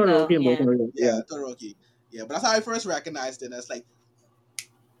 There we go. Yeah, Todoroki. Yeah, but that's how I first recognized it. It's like,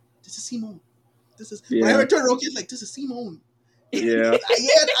 this is Simon. When I heard Todoroki, it's like, this is Simon. Yeah. I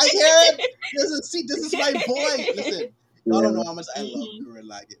hear it. This is my boy. Listen, y'all don't know how much I love Gurren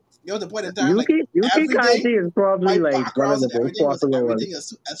Lagann. The point in time, Yuki Kaiji is probably like one of the most popular ones. Everything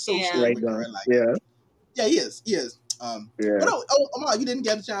is associated with Gurren Lagann. Yeah, he is. But Omar, you didn't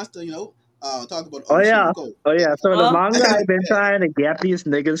get a chance to, talk about Oh yeah. So the manga I've been trying to get these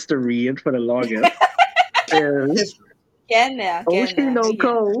niggas to read for the longest is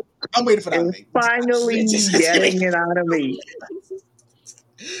Oshinoko. I'm waiting for that. Finally getting an anime.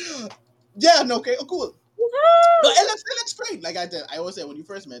 Yeah, no, okay, cool. But it looks great. Like I always say when you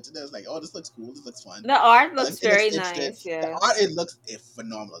first mentioned it, it's like, oh, this looks cool, this looks fun. The art looks very nice. Yeah, the art looks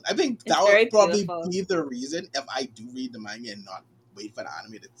phenomenal. I think that would probably be the reason if I do read the manga and not wait for the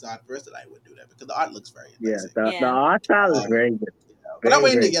anime to start first, that I would do that because the art looks very nice. The art style is very good. But I'm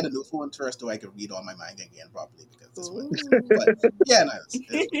waiting to get a new phone first so I can read all my manga again properly because this one. But yeah, no,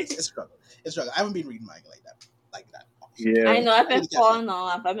 it's a struggle. It's a struggle. I haven't been reading manga like that. Yeah. I know. I've been falling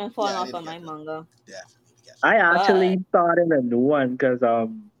off. on my manga. Definitely. I actually started a new one because a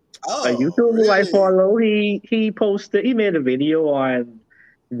YouTuber who I follow, he made a video on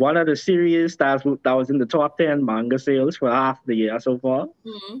one of the series that was in the top 10 manga sales for half the year so far.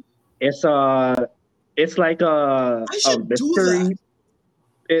 Mm-hmm. It's like a mystery.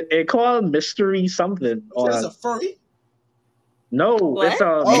 It called mystery something. It's a furry? No, what? It's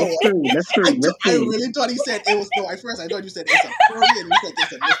a mystery. I really thought he said it was. No, at first I thought you said it's a furry, and you said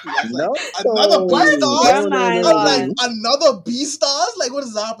it's a mystery. I was like, another B-Stars? I'm like, another B-Stars? Like, what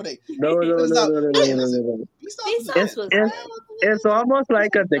is happening? No. It's almost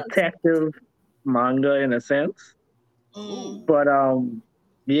like a detective manga in a sense. But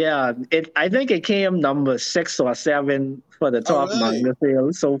yeah, I think it came number 6 or 7 for the top manga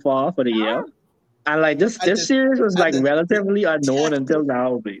sales so far for the year. And like this series was like relatively unknown until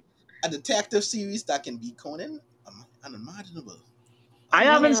now. A detective series that can beat Conan, unimaginable. I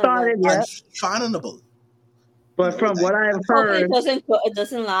haven't started yet. Unfathomable. But from what I've heard, it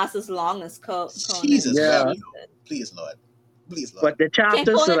doesn't last as long as Conan. Jesus, please, Lord. But the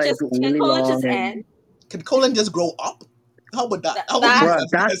chapters are like really long. Just end? Can Colin just grow up? How about that?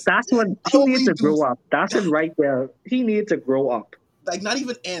 That's what he needs to grow up. That's it right there. He needs to grow up. Like, not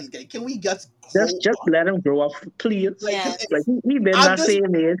even end. Can we just let him grow up, please? Yeah. Like he's been that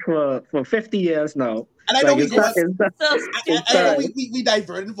same age for 50 years now. And I know we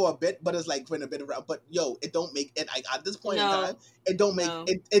diverted for a bit, but it's like went a bit around. But yo, it don't make it. At this point in time, it don't make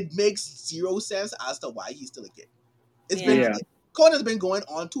it makes zero sense as to why he's still a kid. It's been Conan's been going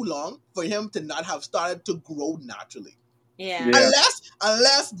on too long for him to not have started to grow naturally. Yeah.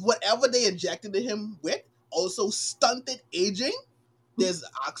 Unless whatever they injected him with also stunted aging, there's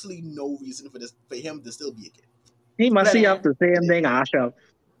actually no reason for him to still be a kid. He must see up the same thing, Asha.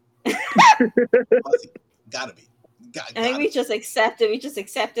 Gotta be. I think we just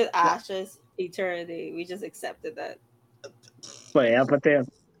accepted Asha's eternity. We just accepted that. Forever 10.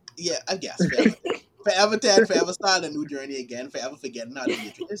 Yeah, I guess. Forever 10, forever start a new journey again, forever forgetting how to be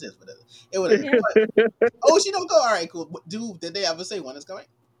a kid. This is what it was. Oh, she don't go. All right, cool. Did they ever say when it's coming?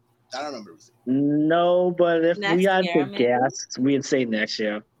 I don't remember. No, but if we had to guess, we'd say next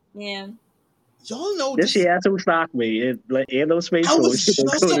year. Yeah. Y'all know this year has to shock me. Ain't no space. I was just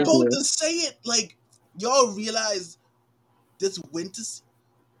about to say it. Like, y'all realize this winter.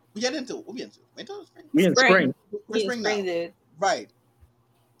 We get into winter. We in spring. We're spring now. Dude. Right.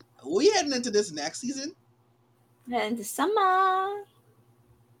 We heading into this next season. And the summer.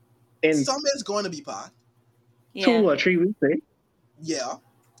 Summer is going to be packed. 2 or 3 weeks, eh? Yeah.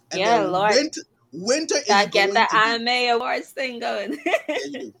 And Lord. Winter is gotta get the anime awards thing going. Yeah,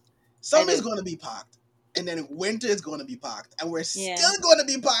 you do. Summer is going to be packed, and then winter is going to be packed, and we're still going to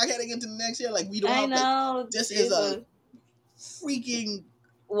be packed heading into the next year. Like, we don't have. Like, this is a freaking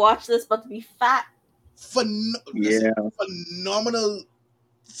watch this, but to be fat. Phenomenal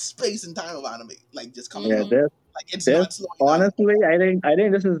space and time of anime, like just coming. Yeah, like it's not slowing honestly down. I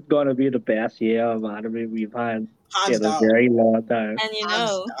think this is going to be the best year of anime we've had in a very long time. And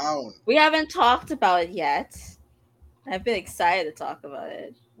we haven't talked about it yet. I've been excited to talk about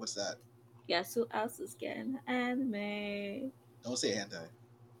it. What's that? Guess who else is getting anime? Don't say hentai.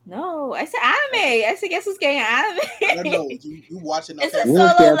 No, I said anime. I said guess who's getting anime? I don't know. You watching? Is it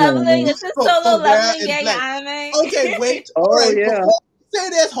Solo Leveling? Is it Solo Leveling getting anime? Okay, wait. Oh, all right, yeah. Before you say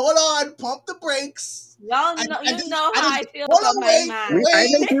this, hold on. Pump the brakes. Y'all know, how I feel about my man. I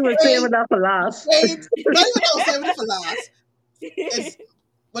think we were saving that for last. Wait, not even saving it for last.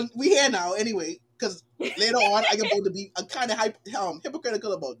 But we here now anyway. Because later on, I'm about to be kind of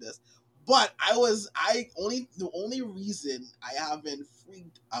hypocritical about this. But the only reason I haven't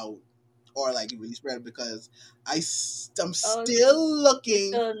freaked out or like really spread because I'm still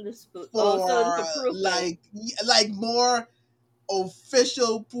looking for like more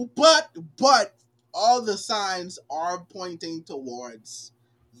official proof. But all the signs are pointing towards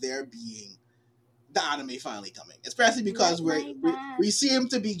there being the anime finally coming, especially because we seem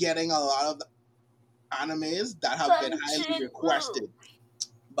to be getting a lot of the animes that have been highly requested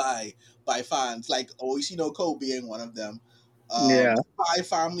by fans, like Oishino Ko being one of them. Spy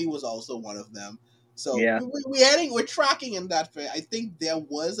Family was also one of them. So we're tracking in that way. I think there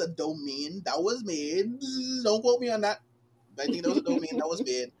was a domain that was made. Don't quote me on that. But I think there was a domain that was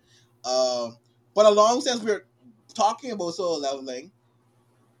made. But along since we're talking about Solo Leveling,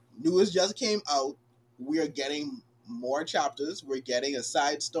 news just came out. We are getting more chapters. We're getting a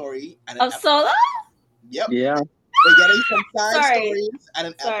side story and an Solo. Yep. Yeah. We're getting some side stories and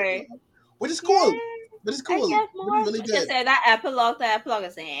an epilogue, which is cool. Which is cool. Really good. Like I said, the epilogue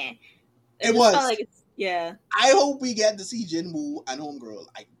is It was. Like I hope we get to see Jinwoo and Homegirl.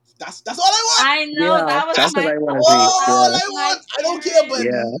 That's all I want. I know that was that's what I want to see. All I want. I don't care about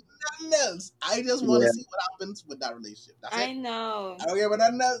nothing else. I just want to see what happens with that relationship. That's it. I know. I don't care about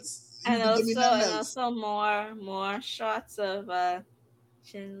nothing else. And also more shots of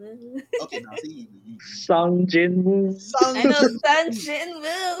Jinwoo. Okay, now see you. Sung Jinwoo. I know Sung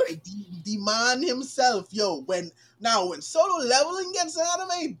Jinwoo. The man himself, yo. When Solo Leveling gets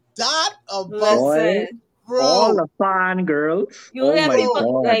anime, that about bro. All the fan girls. You have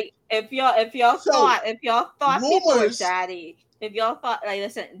people like if y'all thought people were daddy. If y'all thought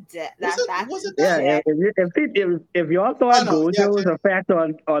listen, if y'all thought Gojo's effect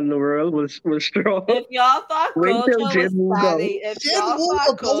on the world was strong. If y'all thought Gojo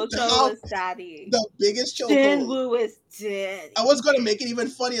was daddy, the biggest choke. Jinwoo is dead. And what's gonna make it even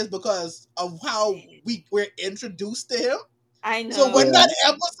funnier is because of how we're introduced to him. I know. So when that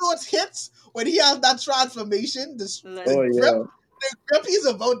episode hits, when he has that transformation, the grip he's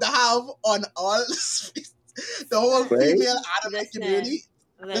about to have on all The whole female anime community.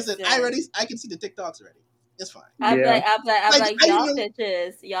 Listen, I can see the TikToks already. It's fine. I'm like y'all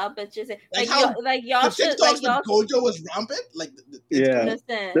bitches. Like how y'all the should TikToks with Gojo was rampant. Like it's yeah.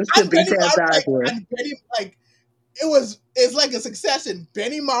 Listen, I'm Benny, and Benny, like it's like a succession.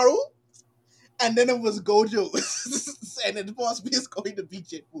 Benny Maru, and then it was Gojo, and then the boss is going to beat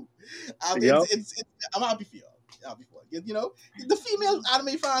Jinwoo. It's I'm happy for you. You know, the female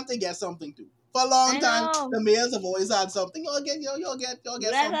anime fans, they get something too. For a long time, the males have always had something. Y'all get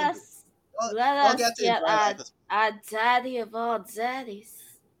something. Let us get our daddy of all daddies.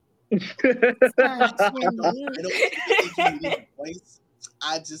 I don't think voice.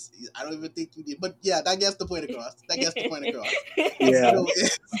 I don't even think you did. But yeah, that gets the point across. Yeah.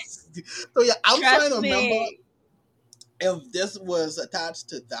 So yeah, I'm trying to remember if this was attached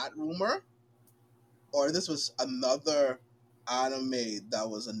to that rumor or this was another anime that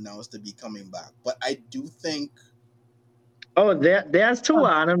was announced to be coming back. But I do think there's two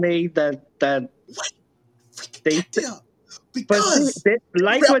anime that because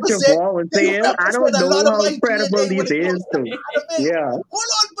like what your boy was saying, I don't know how credible these is to. Yeah. Hold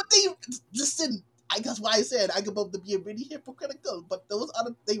on, but they listen. I guess why I said I could both be really hypocritical, but those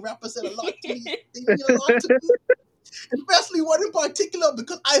other they represent a lot to me. They mean a lot to me, especially one in particular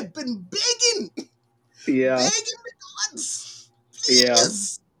because I've been begging the gods,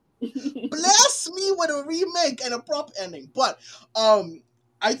 please bless me with a remake and a prop ending. But I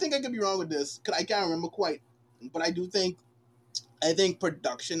think I could be wrong with this because I can't remember quite. But I think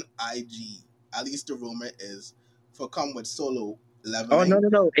production IG, at least the rumor is, for come with solo leveling. Oh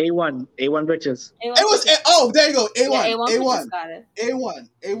no, A1 bitches. There you go, A1. Yeah.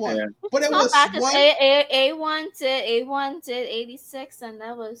 But it was A1 did 86, and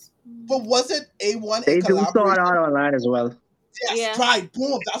that was. But was it A1? They do Sword Art Online as well. Yes, right.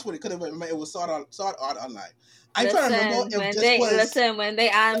 Boom. That's what it could have been. It was Sword Art Online. I'm trying to remember when they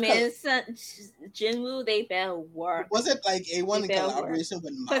animated Jinwoo, they better work. Was it like A1 in collaboration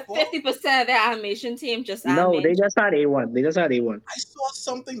with Mappa? 50% of their animation team just No, they just had A1. I saw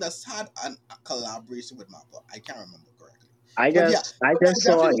something that's had a collaboration with Mappa. I can't remember correctly. I just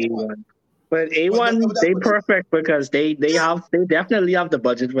saw A1. But A1 they perfect because they definitely have the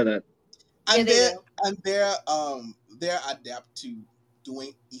budget for that. And they're adept to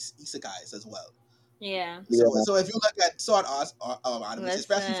doing isekais as well. Yeah. So if you look at Sword Art anime,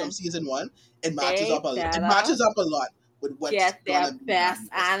 especially from season 1, it matches up a lot. It matches up a lot with what's their best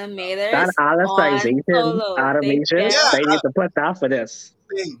animators. That Alicization animation, they need to put that for this.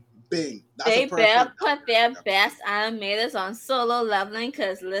 Bing. They better put their best animators on solo leveling.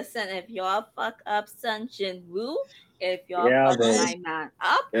 Cause listen, if y'all fuck up Sun Jinwoo, if y'all fuck my man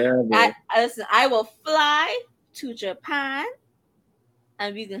up, I will fly to Japan,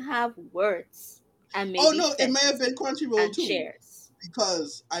 and we can have words. And maybe it may have been Crunchyroll too. Shares.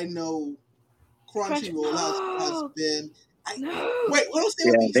 Because I know Crunchyroll has been. Wait, what else they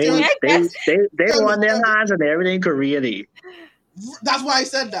won their hands and everything Korean-y. That's why I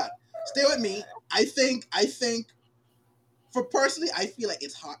said that. Stay with me. I think for personally, I feel like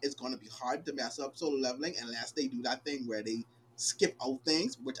it's going to be hard to mess up solo leveling unless they do that thing where they skip out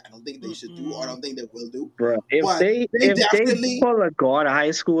things, which I don't think they should do, or I don't think they will do. Bro, if they pull a God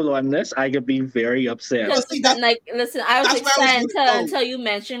High School on this, I could be very upset. Listen, I was excited until you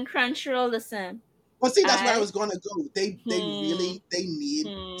mentioned Crunchyroll. Listen. But see, that's where I was going to go. They need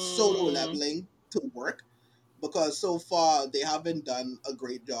solo leveling to work because so far they haven't done a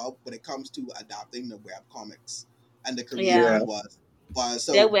great job when it comes to adapting the web comics and the Korean was.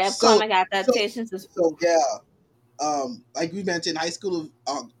 So their web comic adaptations is like we mentioned, High School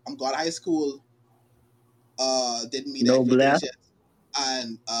God High School didn't meet expectations,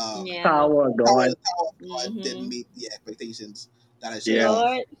 and Tower of God didn't meet the expectations that I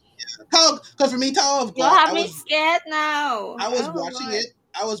should. Because for me, Tower of God, you have me scared now. I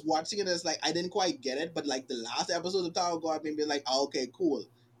was watching it as like I didn't quite get it, but like the last episode of Tower of God made me like, okay, cool.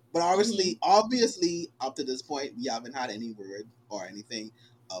 But obviously, up to this point, we haven't had any word or anything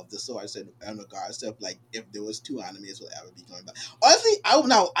of the sort in regards to like if there was 2 animes will ever be going back. Honestly, I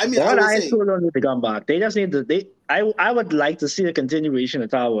would say don't need to come back. They just need to. I would like to see a continuation of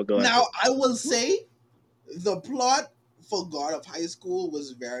Tower of God. Now I will say, the plot for God of High School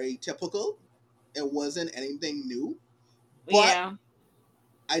was very typical. It wasn't anything new. But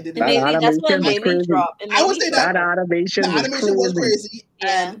I didn't. That's what made me drop. I would say that animation was crazy,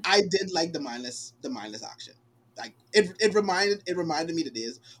 and I did like the mindless action. Like it reminded me of the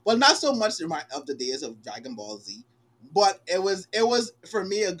days. Well, not so much of the days of Dragon Ball Z, but it was for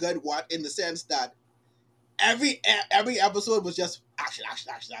me a good watch in the sense that every episode was just action.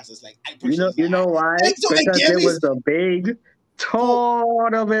 It's like I you know why? so because it was a big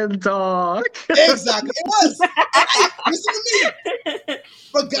tournament talk. Exactly, it was. And listen to me.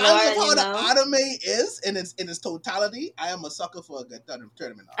 Regardless of how the anime is in its totality, I am a sucker for a good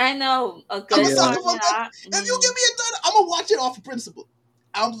tournament arc. I know a good. I'm a sucker for a good. If you give me a tournament, I'm gonna watch it off principle.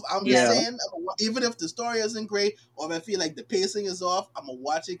 I'm just saying, even if the story isn't great, or if I feel like the pacing is off, I'm gonna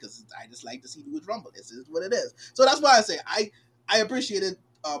watch it because I just like to see dudes rumble. This is what it is. So that's why I say I appreciated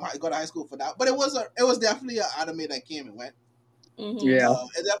I go to high school for that, but it was definitely an anime that came and went. Mm-hmm.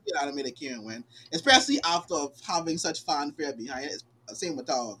 It's definitely an anime that came and went, especially after having such fanfare behind it. It's same with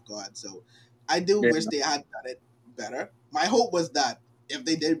Tower of God. So I do wish they had done it better. My hope was that if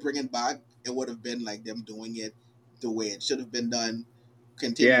they did bring it back, it would have been like them doing it the way it should have been done.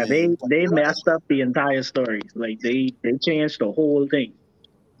 Yeah, they messed up the entire story. Like they changed the whole thing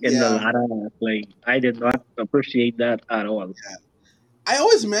in the latter. Like I did not appreciate that at all. Yeah. I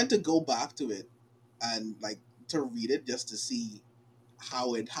always meant to go back to it and like to read it just to see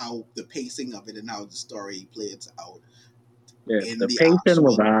how the pacing of it and how the story plays out. Yeah, the pacing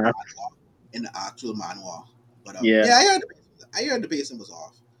was off in the actual manual. But I heard the pacing was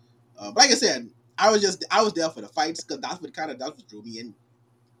off. But like I said, I was there for the fights because that's what drew me in.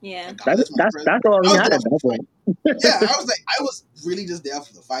 Yeah, that's all we had at that point. Yeah, I was really just there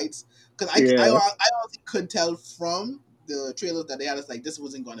for the fights because I honestly could tell from the trailers that they had. It's like this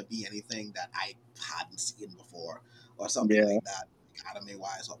wasn't going to be anything that I hadn't seen before or something like that, anime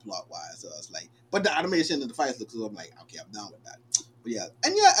wise or plot wise. So it's like, but the animation and the fights look so. I'm like, okay, I'm down with that. But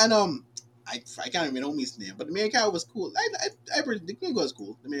I can't even know his name, but the main character was cool. The main guy was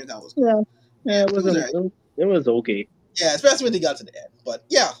cool. The main character was cool. Yeah, it was okay. Yeah, especially when they got to the end. But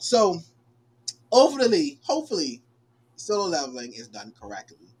yeah, so hopefully, solo leveling is done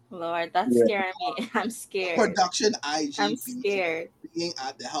correctly. Lord, that's scaring me. I'm scared. Production IG. I'm scared. Being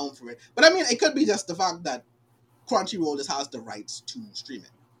at the helm for it. But I mean, it could be just the fact that Crunchyroll just has the rights to stream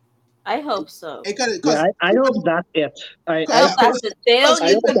it. I hope so. It could, I hope that's it. I hope that's it. They don't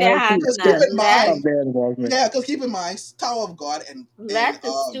need to put their hands on that. Yeah, because keep in mind, Tower of God and the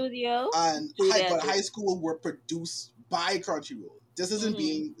studio and high school were produced by Crunchyroll. This isn't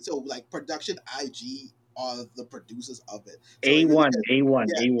being so like production IG are the producers of it. So A1. I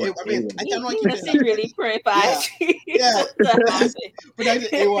mean, I cannot keep saying that. Really pray for IG. Yeah. Production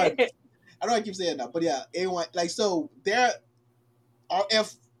A1. I don't want to keep saying that, but yeah, A1. Like so,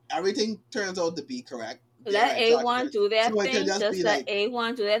 if everything turns out to be correct, let A1 do their thing. Just let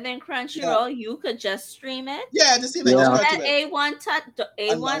A1 do that. Then Crunchyroll, you could just stream it. Yeah, just see like let A1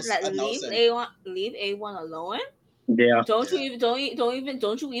 leave A1 alone. Yeah. Don't you even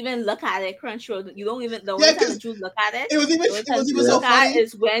look at it, Crunchyroll. You don't even the only time that you look at it. It was even so funny.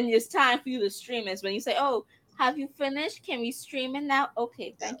 Is when it's time for you to stream. Is when you say, "Oh, have you finished? Can we stream it now?"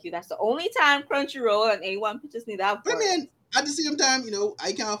 Okay, thank you. That's the only time Crunchyroll and A1 just need that. But I mean, at the same time,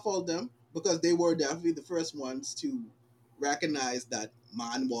 I can't fault them because they were definitely the first ones to recognize that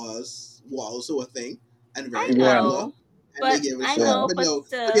man was also a thing and very popular. But I know,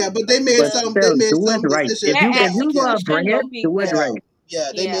 but they made some right. decisions. If you want to bring it, do it right.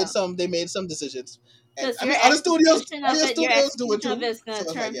 Yeah, they made some decisions. And, I mean, other studios do it too. It's going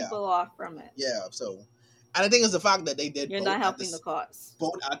to turn people off from it. Yeah, so, and I think it's the fact that they did. You're not helping the cause.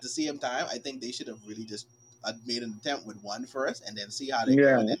 Both at the same time. I think they should have really just made an attempt with one first, and then see how they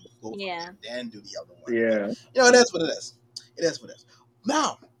go, and then go, and then do the other one. Yeah, it is what it is. It is what it is.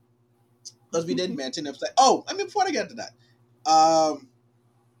 Now, because we didn't mention it, before I get to that,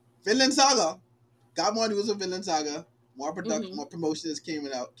 Vinland Saga got more news of Vinland Saga. More production, more promotions came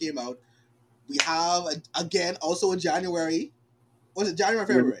out. We have again also in January. Was it January or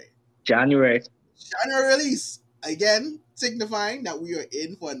February? January release again, signifying that we are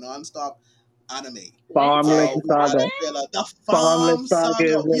in for a non-stop anime. Farmland Saga. The Farm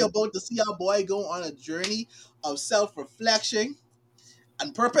Saga. We are about to see our boy go on a journey of self-reflection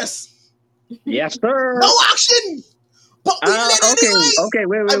and purpose. Yes, sir. No action. But we okay,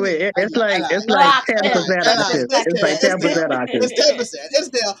 wait. It's like 10% action. It's like 10% action. It's 10%. It's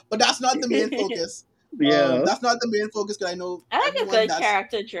there, but that's not the main focus. Yeah. That's not the main focus because I know I like a good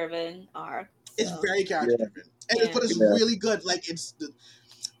character-driven arc. So. It's very character-driven. But it's really good. Like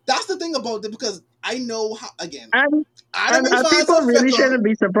that's the thing about it because I know how again. And people really shouldn't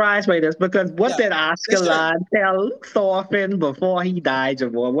be surprised by this because what did Ascalon tell Thorfinn before he died,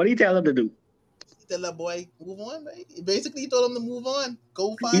 Javon? What did he tell him to do? He told that boy, move on, right? He basically told him to move on.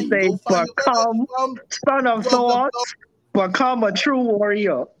 Go find. He said, become son of Thor, become a true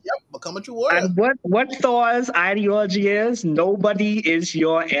warrior. Yep, become a true warrior. And what Thor's ideology is, nobody is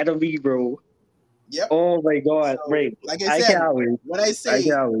your enemy, bro. Yep. Oh my God! So, Wait, like I said, when I say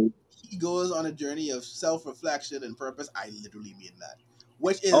he goes on a journey of self-reflection and purpose, I literally mean that.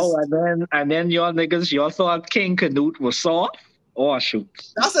 Which is and then y'all niggas, y'all thought King Canute was soft? Oh shoot!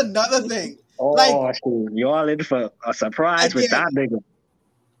 That's another thing. Oh shoot! Y'all in for a surprise with that nigga.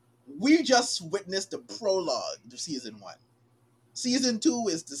 We just witnessed the prologue to season 1. Season 2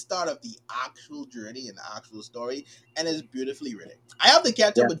 is the start of the actual journey and the actual story, and it's beautifully written. I have to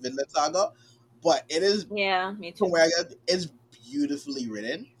catch up with Vinland Saga, but it is me too. It's beautifully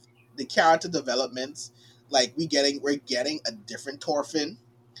written. The character developments, like we're getting a different Thorfinn,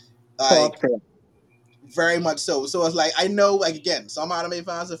 like very much so. So it's like I know, like again, some anime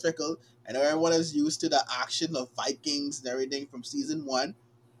fans are fickle. I know everyone is used to the action of Vikings and everything from season 1,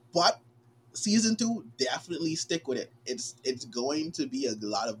 but season 2 definitely stick with it. It's going to be a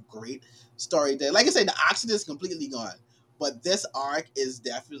lot of great story there. Like I said, the action is completely gone, but this arc is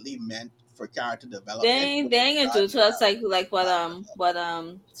definitely meant for character development. They ain't gonna do to us like what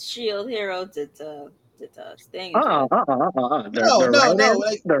Shield Hero did to us. They ain't No. The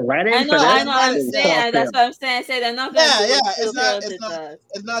writing. I know. I'm saying that's what I'm saying. I say they're not gonna do what Shield Hero did to us.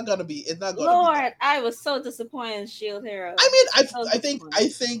 It's not gonna be. It's not gonna. Lord, I was so disappointed in Shield Hero. I mean, I think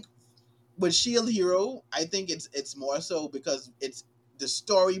with Shield Hero, I think it's more so because it's the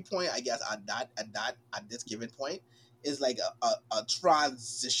story point. I guess at this given point is like a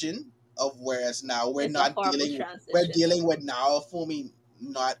transition of whereas now we're dealing with now Fumi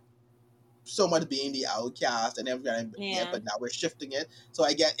not so much being the outcast and everything, but now we're shifting it. So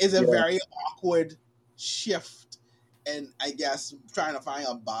I guess it's a very awkward shift, and I guess trying to find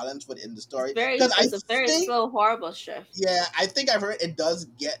a balance within the story. It's a very slow, horrible shift. Yeah, I think I've heard it does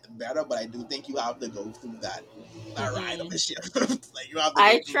get better, but I do think you have to go through that ride of the shift. Like you have to.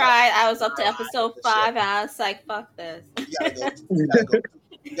 I tried. I was up to episode 5, and I was like, "Fuck this."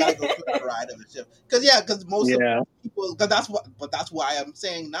 You gotta go through that ride of the ship. Because most of people, that's why I'm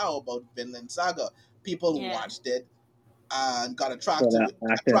saying now about Vinland Saga. People watched it and got attracted to it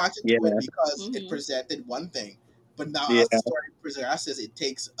because it presented one thing, but now as the story progresses, it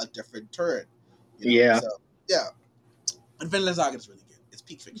takes a different turn. So and Vinland Saga is really good. It's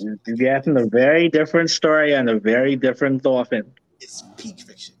peak fiction. Getting a very different story and a very different Thorfinn. It's peak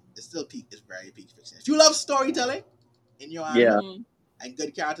fiction. It's still peak. It's very peak fiction. If you love storytelling in your anime, and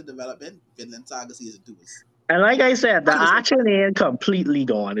good character development, Vinland Saga season 2 is. And like I said, the action ain't completely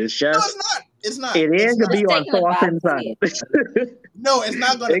gone. It's just it's not. It ain't gonna be on Thorfinn's side. No, it's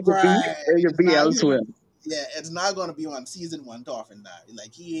not gonna. It could be elsewhere. Yeah, it's not gonna be on season 1 Thorfinn now.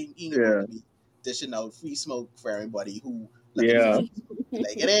 Like he ain't gonna be dishing out free smoke for everybody who. Like it ain't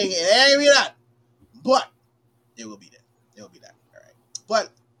gonna be that, but it will be there. It will be that. All right, but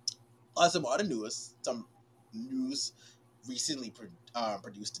on some other news, some news recently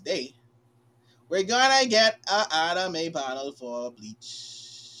produced today, we're gonna get an anime panel for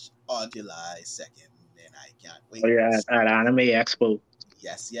Bleach on July 2nd, and I can't wait. Oh yeah, at Anime Expo.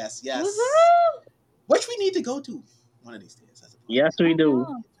 Yes. Which we need to go to one of these days. Yes, we do.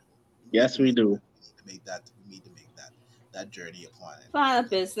 Yes, we do. We need to make that journey upon it. Find a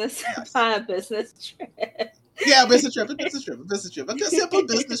business. Yes. Find a business trip. Yeah, business trip. A simple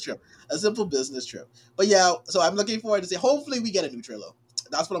business trip. But yeah, so I'm looking forward to see. Hopefully, we get a new Trillo.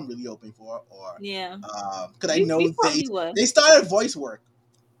 That's what I'm really hoping for. Or because I know they started voice work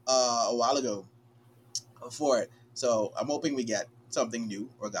a while ago for it, so I'm hoping we get something new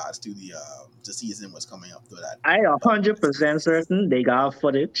regards to the season what's coming up through that. I 100% certain they got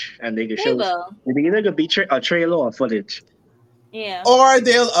footage and they can show. It either could be a trailer or footage. Yeah. Or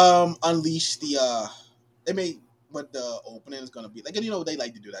they'll unleash the they may what the opening is gonna be like, and they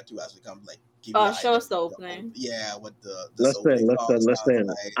like to do that too as we come like show us the opening. What the listen.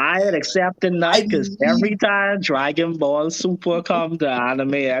 I had accepted that because every time Dragon Ball Super come to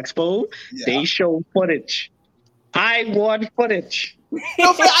Anime Expo, they show footage. I want footage. No,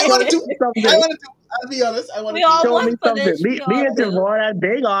 I want to. I'll be honest. I want to show me something. Me and Javon had a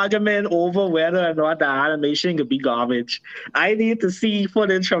big argument over whether or not the animation could be garbage. I need to see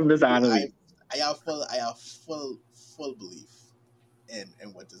footage from this anime. I have full belief in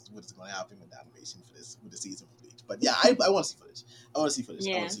what is going to happen with the animation with the season of Bleach. But yeah, I want to see footage. I want to see footage.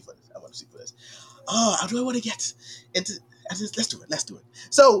 Oh, how do I want to get into? Let's do it.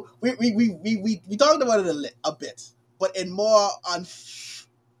 So we talked about it a bit, but in more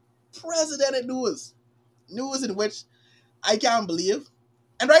unprecedented news in which I can't believe.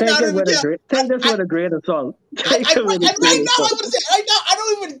 And right now, take this with a grain of salt. Right now, I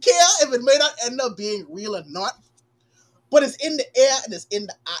don't even care if it may not end up being real or not. But it's in the air and it's in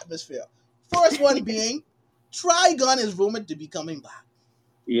the atmosphere. First one being, Trigun is rumored to be coming back.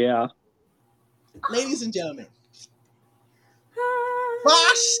 Yeah. Ladies and gentlemen,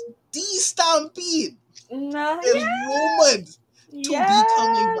 Vash the Stampede is rumored to be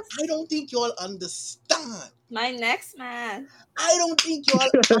coming, but I don't think y'all understand. My next man. I don't think y'all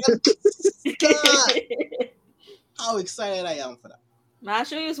understand how excited I am for that. I'll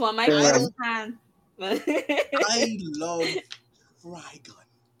show you one my first hand. I love Trigun.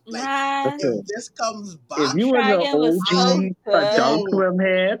 Like, if this comes back, if you was an OG adult swim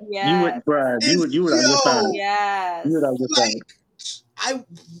head, you would understand. Yes. You would understand. Like,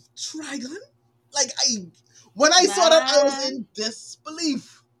 Trigun? Like, when I saw that, I was in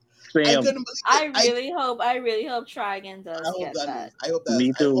disbelief. Same. I couldn't believe it. I really hope Trigun does get that. I hope that.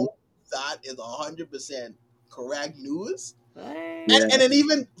 Me too. I hope that is 100% correct news. Yeah. And then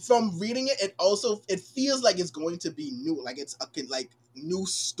even from reading it, it feels like it's going to be new, like it's like new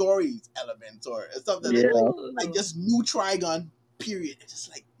stories elements or something like just new Trigun. Period. It's just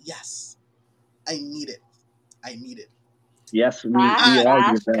like, yes, I need it. Yes, we all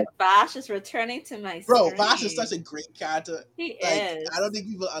get that. Vash is returning to my screen. Vash is such a great character. He is. I don't think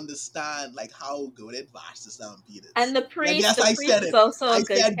people understand like how goated Vash the Stampede is. And the priest, is also a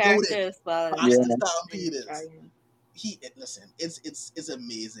good character as well. Vash the Stampede is. Listen, it's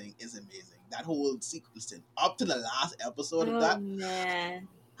amazing. It's amazing. That whole sequence up to the last episode of that. Man.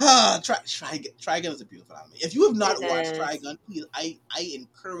 Trigun is a beautiful anime. If you have not watched Trigun, please, I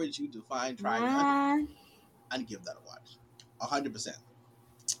encourage you to find Trigun and give that a watch. 100%.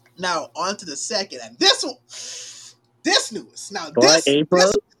 Now on to the second, and this news. Now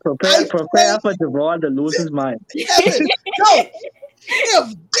April, prepare for Devon to lose his mind. Kevin,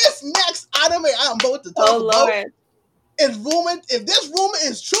 if this next anime I'm about to talk about is rumored, if this rumor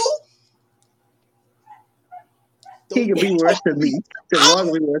is true, he could be worse than me. Devon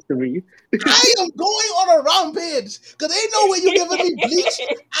will be worse than me. I am going on a rampage because ain't no way you giving me Bleach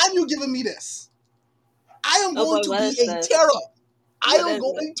and you giving me this. I am going to be a terror. I am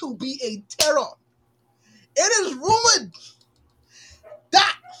going to be a terror. It is rumored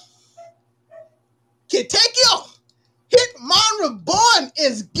that Kitekyo Hitman Reborn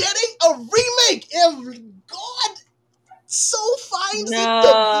is getting a remake. If God so finds it to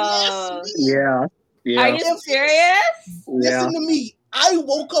bless me. Yeah. Are you serious? Listen to me. I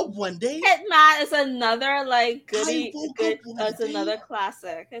woke up one day. Hitman is another It's another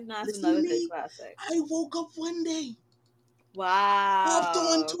classic. Hitman's another good classic. I woke up one day. Wow. Hopped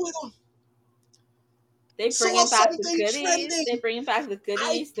on Twitter. They bringing back the goodies. Trending. They bringing back the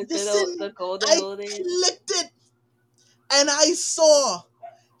goodies. The golden oldies. I clicked it, and I saw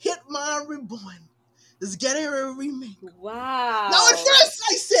Hitman Reborn is getting a remake. Wow. Now at first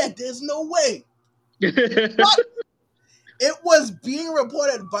I said, "There's no way," but it was being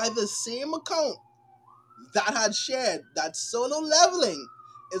reported by the same account that had shared that Solo Leveling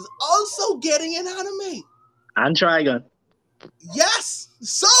is also getting an anime. And Trigun. Yes.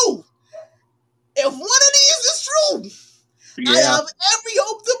 So, if one of these is true, I have every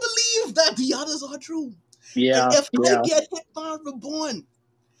hope to believe that the others are true. Yeah. And if I get Hitman Reborn,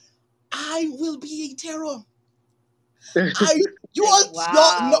 I will be a terror.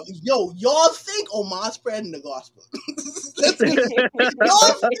 Y'all think Omar's spreading the gospel.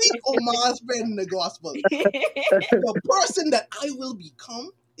 Y'all think Omar's spreading the gospel. The person that I will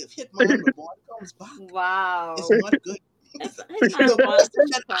become if Hitman Reborn comes back, is not good. The person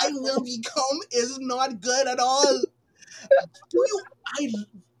that I will become is not good at all.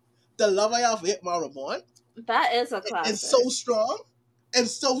 The love I have for Hitman Reborn, that is a classic. It's so strong and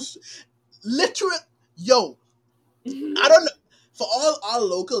so literal. Yo, I don't know. For all our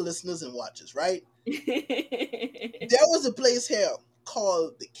local listeners and watchers, right? There was a place here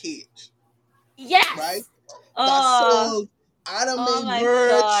called The Cage. Yes. Right? That sold anime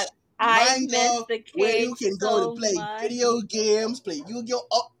merch, manga, where you can go to play video games, play Yu-Gi-Oh,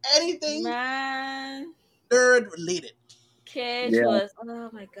 or anything nerd related. Cage was, oh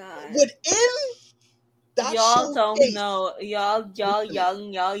my god. Within that y'all don't know, y'all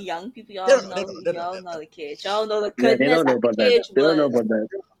young people, y'all know the Cage. Y'all know the goodness they don't know about that. They don't know about that.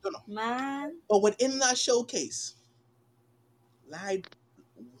 Man. But within that showcase lied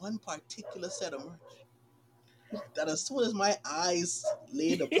one particular set of merch that as soon as my eyes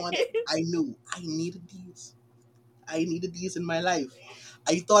laid upon it, I knew I needed these. I needed these in my life.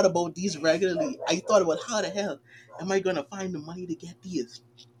 I thought about these regularly. I thought about how the hell am I going to find the money to get these?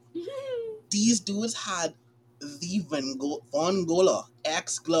 These dudes had the Von Gola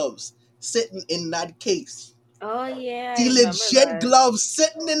X gloves sitting in that case. Oh, yeah. The legit gloves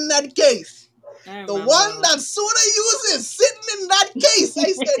sitting in that case. The one that Suda uses sitting in that case.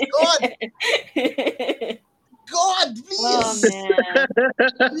 I said, God, please. Oh, man.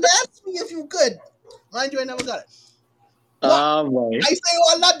 Bless me if you good. Mind you, I never got it. Boy. I say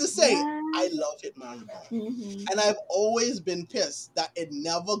all that to say, I love Hitman Reborn. And I've always been pissed that it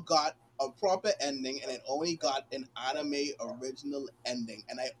never got a proper ending and it only got an anime original ending.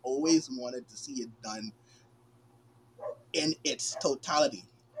 And I always wanted to see it done in its totality.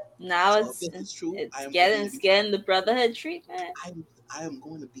 Now so it's true. It's getting the brotherhood treatment. I am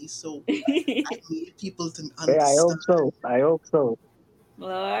going to be so. I need people to understand. Yeah, I hope so.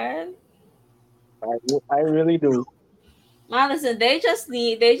 Lord, I really do. Man, listen, they just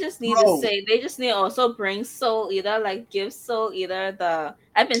need to say, they just need to also bring Soul Eater, like give Soul Eater the.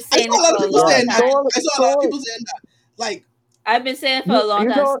 I've been saying it for a long time. I saw a lot of people saying that. Like, I've been saying for a long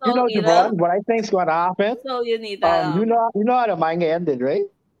time. Soul Eater, Javon, what I think's gonna happen. So you need that. You know how the manga ended, right?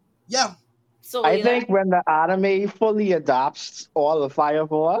 Yeah. So I think when the anime fully adopts all the Fire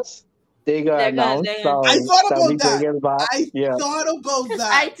Force, they're gonna announce. I thought about that. Thought about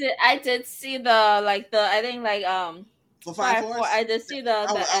that. I did see I think for Fire Force. I did see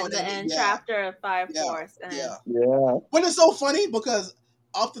the end chapter of Fire Force. Yeah. But it's so funny because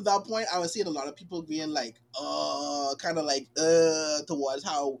up to that point, I was seeing a lot of people being like, kind of like, towards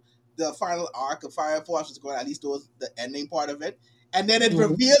how the final arc of Fire Force was going, at least towards the ending part of it. And then it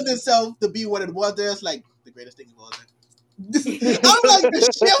revealed itself to be what it was. There's like the greatest thing of all time. I'm like,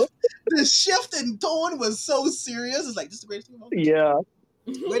 the shift in tone was so serious. It's like, this is the greatest thing of all time. Yeah.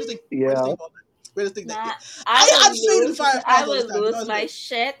 Greatest thing. Greatest thing of all time. Greatest thing that I would lose my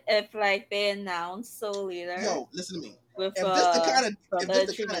shit if like they announced Soul Eater. Yo, listen to me. With if this the kind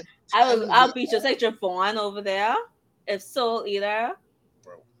of I'll be just like Javon over there. If Soul Eater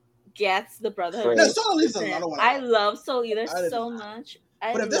gets the brotherhood, no, Soul Eater's another one. I love Soul Eater so much.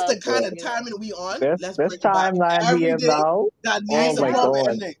 But if this the kind of timing we on, let's bring back every day now. That needs a proper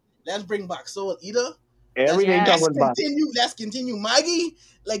ending. Let's bring back Soul Eater. Every day coming back. Let's continue Maggie.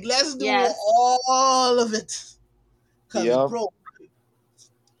 Like, let's do all of it. Because, bro,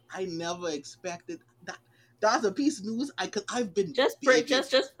 I never expected that. That's a piece of news. I've been just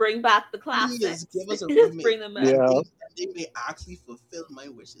bring back the classics. Give us a remake. Bring them back. And they actually fulfilled my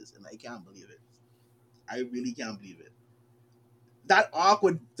wishes, and I can't believe it. I really can't believe it. That arc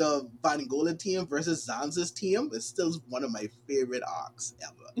with the Vangola team versus Zanza's team is still one of my favorite arcs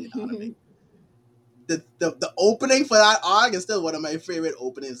ever in anime. The opening for that arc is still one of my favorite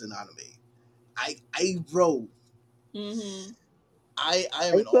openings in anime. Bro. Mm-hmm. I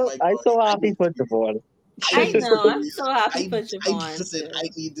am in all my I'm so happy for Javon. I know, I'm so happy for Javon. I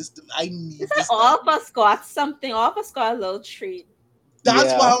need this. I need this. All of us got something. All of us got a little treat.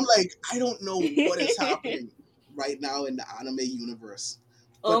 That's why I'm like, I don't know what is happening right now in the anime universe.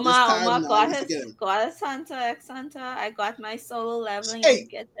 Oma got his Hunter x Hunter. I got my solo leveling and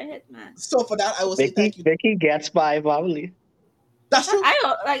get the Hitman. So for that, I will say thank you. Vicky gets Spy Family. That's true. I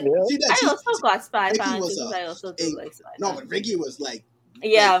also got Spy Family because I also do like Spy Family. No, but Vicky was like,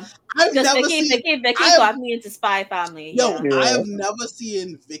 yeah. I've never Vicky got me into Spy Family. I have never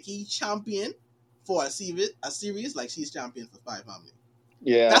seen Vicky champion for a series like she's champion for Spy Family.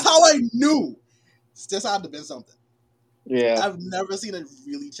 Yeah, that's how I knew. This had to be something. Yeah, I've never seen a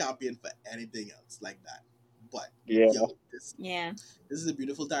really champion for anything else like that. But this is a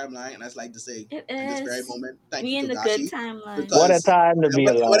beautiful timeline, and I'd like to say in this very moment, thank you, in the good timeline. What a time to be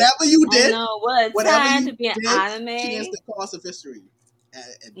alive! Whatever you did, what a time to be an anime. Changed the course of history. And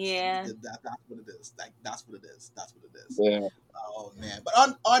that's what it is. Like that's what it is. That's what it is. Yeah. Oh man! But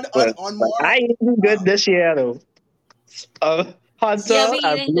on more, I ain't good this year though. Hunter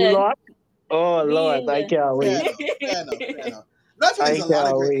and Blue Lock. Oh Lord, I can't wait. Fair enough. I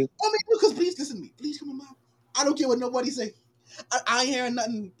can't wait. Oh man, because please listen to me. Please come on. I don't care what nobody say. I ain't hearing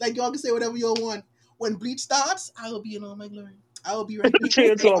nothing. Like y'all can say whatever y'all want. When Bleach starts, I will be in all my glory. I will be right there.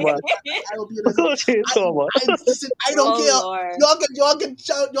 I will be in listen, I don't care. Lord.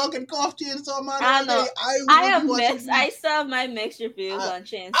 Y'all can cough Chainsaw Man. I have mixed. I still have my mixed reviews on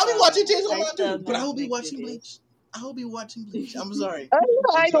Chainsaw. I'll be watching Chainsaw Man too, but I will be watching Bleach. I will be watching Bleach. I'm sorry.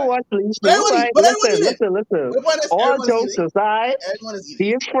 I don't watch Bleach. Listen. All jokes aside,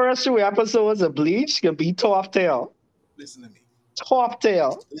 these first 2 episodes of Bleach can be top tail. Listen to me. Top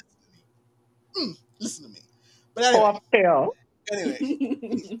tail. Listen to me. But anyway. Top tail.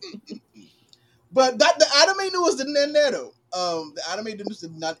 Anyway. But the anime news didn't end there though. The anime news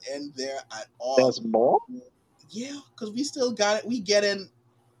did not end there at all. There's more? Yeah, because we still got it. We get in,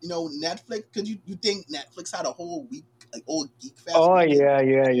 Netflix. Because you think Netflix had a whole week, like old Geek Fest. Oh, yeah.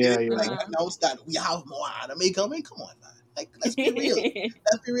 Like announced that we have more anime coming. Come on, man. Like, let's be real.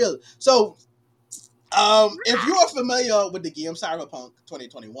 Let's be real. So, if you are familiar with the game Cyberpunk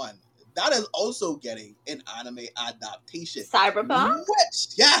 2021, that is also getting an anime adaptation. Cyberpunk? Which,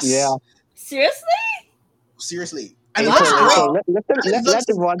 yes. Yeah. Seriously? And Hey, it looks great. let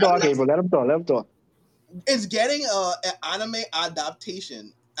the one talk, April. Let him talk. It's getting an anime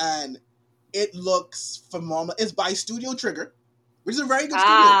adaptation, and it looks phenomenal. It's by Studio Trigger, which is a very good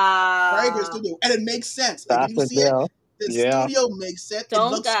studio. Very good studio. And it makes sense. Like, when you see it, the studio makes sense. It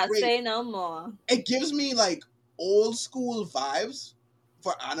looks great. Say no more. It gives me, like, old school vibes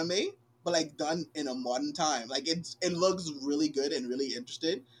for anime, but, like, done in a modern time. Like, it looks really good and really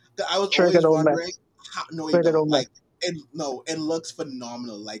interesting. I was always wondering how. No, it don't. Like, it looks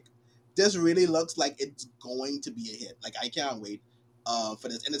phenomenal. Like, this really looks like it's going to be a hit. Like, I can't wait for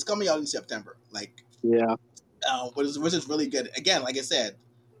this, and it's coming out in September. Like, which is really good. Again, like I said,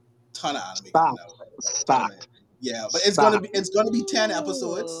 ton of anime coming out. Yeah, but it's gonna be 10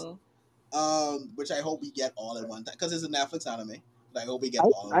 episodes. Which I hope we get all at one time, because it's a Netflix anime. But I hope we get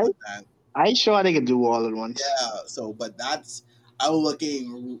all at one time. I'm sure they can do all at once. Yeah. So, but I'm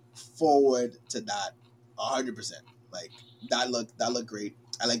looking forward to that 100%. Like, that looked great.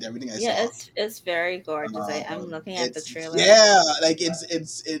 I liked everything I saw. Yeah, it's very gorgeous. I'm looking at the trailer. Yeah, like,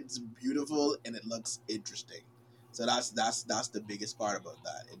 it's beautiful and it looks interesting. So that's the biggest part about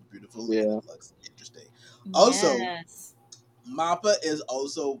that. It's beautiful and it looks interesting. Also, MAPPA is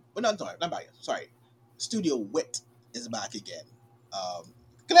also Studio Wit is back again.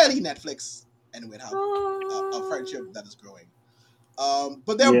 Clearly Netflix and Wit have a friendship that is growing.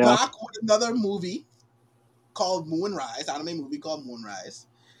 But they're back with another movie called Moonrise, anime movie called Moonrise.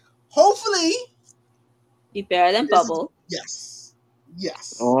 Hopefully, be better than Bubble. Yes.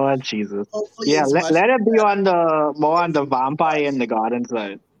 Oh, Jesus. Hopefully, let it be on the vampire in the garden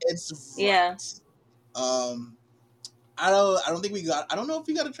side. It's I don't think we got. I don't know if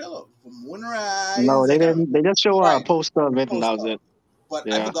we got a trailer for Moonrise. No, they didn't. They just show a poster of it, and that was it.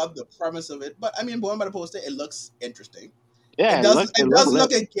 But I forgot the premise of it. But I mean, going by the poster, it looks interesting. Yeah, it does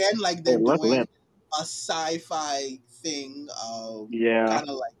look again like they're doing a sci-fi thing. Kind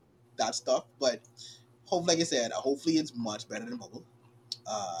of like that stuff. But like I said, hopefully it's much better than Bubble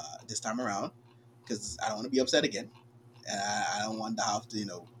this time around, because I don't want to be upset again, and I don't want to have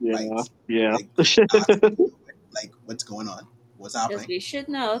to like what's going on, what's happening. Because we should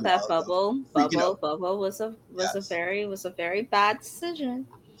know that Bubble was a very bad decision.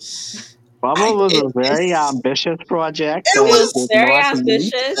 Bubble was a very ambitious project. It was very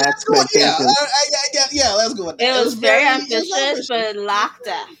ambitious. Let's go. Let's go with that. It was very ambitious, but it lacked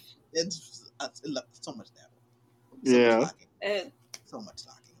depth. It's so much depth. So much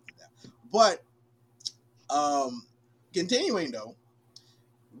lacking. But continuing though,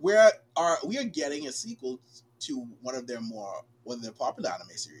 we are getting a sequel to one of their popular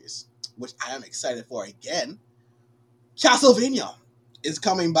anime series, which I am excited for again. Castlevania is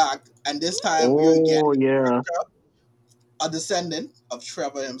coming back, and this time we're getting a descendant of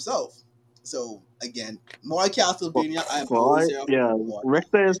Trevor himself. So again, more Castlevania.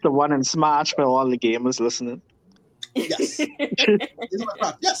 Richter is the one in Smash for all the gamers listening. Yes, he's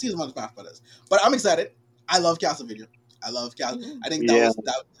one of Smash Brothers. But I'm excited. I love Castlevania. I think that was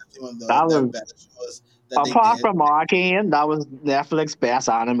definitely one of the better shows. Apart from Arcane, that was Netflix's best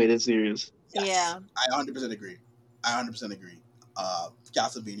animated series. Yes, I 100% agree.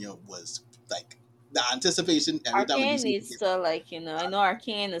 Castlevania was like the anticipation every time. Arcane needs to I know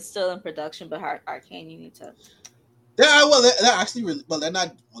Arcane is still in production, but Arcane, you need to. They're actually they're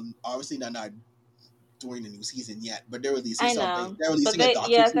not. Obviously, they're not doing the new season yet, but they're releasing something. They're releasing a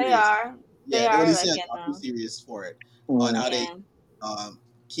docu-series. They are. They're releasing a docu-series for it on how they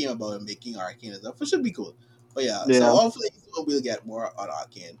came about making Arcane and stuff, which should be cool. But so hopefully we'll get more on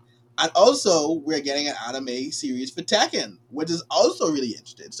Arcane. And also, we're getting an anime series for Tekken, which is also really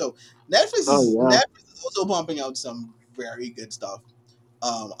interesting. So Netflix is also pumping out some very good stuff.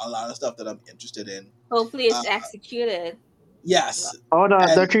 A lot of stuff that I'm interested in. Hopefully, it's executed. Yes.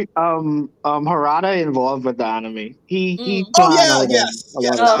 Harada involved with the anime. He yes. Okay,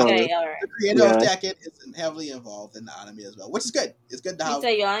 all right. The creator of Tekken is heavily involved in the anime as well, which is good. It's good to have. You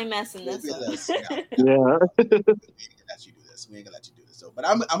say you ain't messing this up. We ain't gonna let you do this. So, but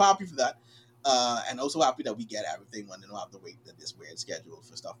I'm happy for that, and also happy that we get everything when they don't have to wait this weird schedule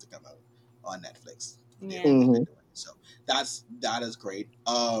for stuff to come out on Netflix. Yeah. So that is great.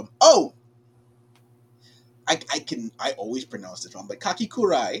 I always pronounce this wrong, but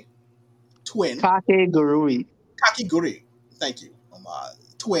Kakikurai twin. Kakigurui. Thank you.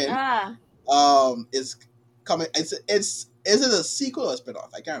 Twin. Is coming. Is it a sequel or a spinoff?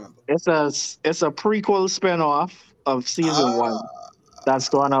 I can't remember. It's a prequel spinoff of season 1. That's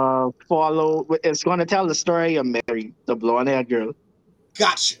gonna follow. It's gonna tell the story of Mary, the blonde-haired girl.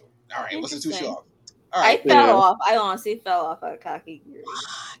 Got you. All right, wasn't too sure. All right. I honestly fell off of Kakigurui.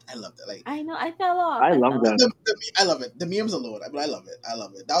 I love that. Like I know, I fell off. I love that. I love it. The memes alone, but I love it. I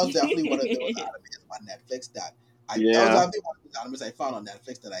love it. That was definitely one of those animes on Netflix that that was definitely one of those animes I found on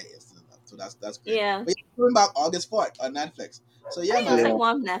Netflix that I instantly loved. So that's great. Yeah. But yeah, coming back August 4th on Netflix. So yeah, I think it was like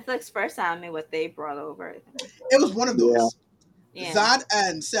one of Netflix first anime what they brought over. It was one of those. Yeah. That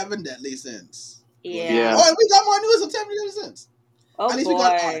and Seven Deadly Sins. Yeah. Oh, and we got more news on 7 Deadly Sins. Oh, at least boy.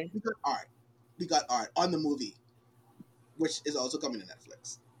 we got art. We got art on the movie, which is also coming to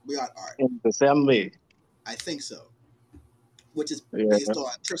Netflix. We got art in December. I think so. Which is based on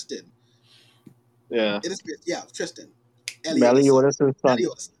Tristan. Yeah. It is Tristan. Meliodas' son.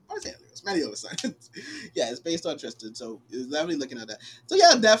 Meliodas' son. Yeah, it's based on Tristan. So it's definitely looking at that. So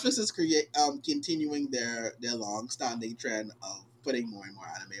yeah, Netflix is continuing their long standing trend of putting more and more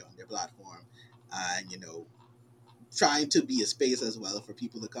anime on their platform, and trying to be a space as well for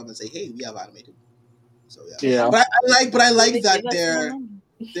people to come and say, "Hey, we have anime too." So yeah. But I like that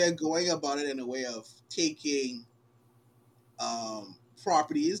they're going about it in a way of taking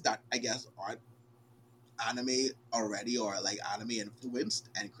properties that I guess aren't anime already or like anime influenced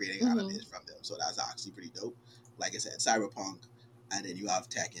and creating animes from them. So that's actually pretty dope. Like I said, Cyberpunk, and then you have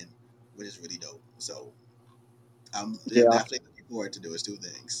Tekken, which is really dope. So I'm definitely looking forward to those two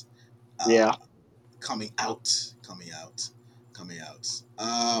things. Coming out.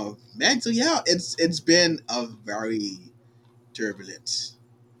 Man, so yeah, it's been a very turbulent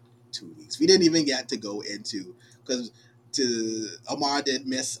 2 weeks. We didn't even get to go into because Amar did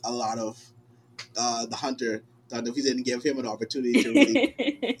miss a lot of the Hunter. Don't know if he didn't give him an opportunity to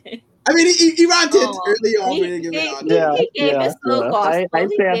really. I mean, he ranted early on. We didn't give it He gave his little gospel. I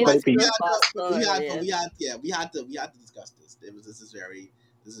stand by people. We had to discuss this. This is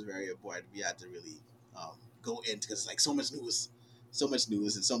very important. We had to really go into because it's like so much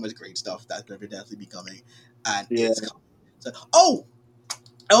news and so much great stuff that will definitely be coming, and it's coming. So,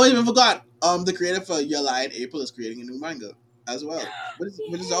 I even forgot. The creator for Your Lie in April is creating a new manga as well,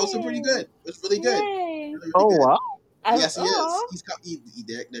 which is also pretty good. It's really good. Really good. Wow! Yes, he is.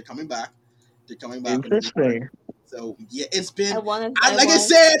 They're coming back. They're coming back. Interesting. So yeah, it's been. I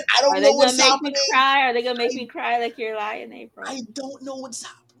said, I don't know what's happening. Are they gonna make me cry like Your Lie in April? I don't know what's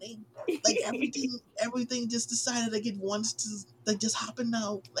happening. Like everything just decided like it wants to just happen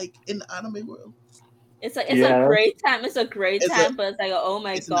now, like in the anime world. It's a great time. It's a great time, but it's like, oh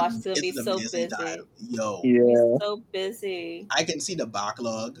my gosh, it's gonna be so busy. Time. Yo, so busy. I can see the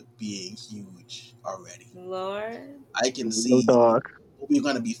backlog being huge already. Lord, I can see. We're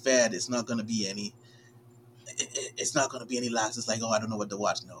gonna be fed. It's not gonna be any. It's not gonna be any laughs. It's like, I don't know what to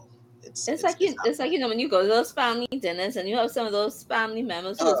watch. No, it's like when you go to those family dinners and you have some of those family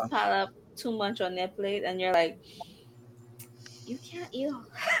members who just pile up too much on their plate, and you're like, you can't eat all.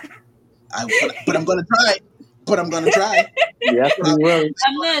 But I'm gonna try. Yes, we will.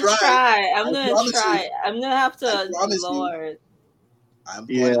 I'm gonna try. I'm gonna try. I'm gonna have to. Lord, I'm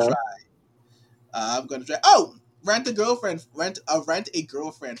going to try. I'm gonna try. Oh, rent a girlfriend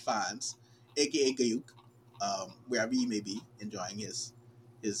fans, aka Gayuk, wherever he may be enjoying his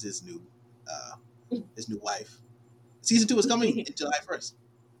new wife. Season 2 is coming in July 1st.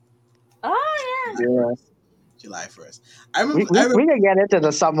 Oh yeah. July 1st. We can get into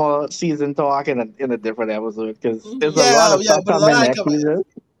the summer season talk in a different episode because there's a lot of stuff coming next season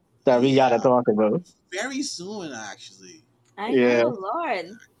that we gotta talk about. Very soon, actually. I know,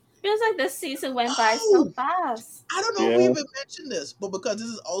 Lord. Feels like this season went by so fast. I don't know if we even mentioned this, but because this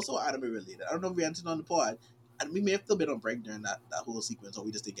is also anime related, I don't know if we mentioned on the pod, and we may have still been on break during that whole sequence, or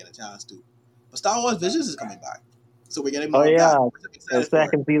we just didn't get a chance to. But Star Wars Visions is coming back. So we're getting more of that. The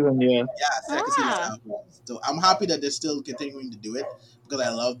second season, second season. So I'm happy that they're still continuing to do it because I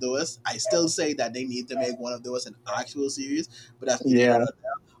love those. I still say that they need to make one of those an actual series, but that's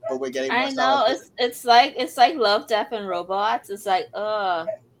but we're getting more. I know it's like Love, Death, and Robots. It's like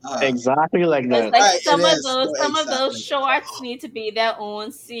exactly like that. It's like some of those shorts need to be their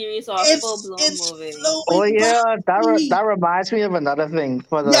own series or a full blown movie. That reminds me of another thing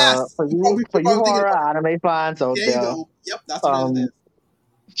for you horror anime fans out there. There you go. Yep, that's what it is.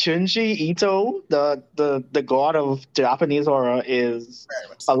 Shunji Ito, the god of Japanese horror, is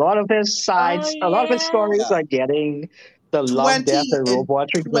a lot of his sides, a lot of his stories are getting the Love, Death, and Robot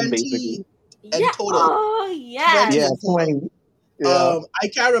treatment, basically. And total. Oh yeah. 20. Yeah. I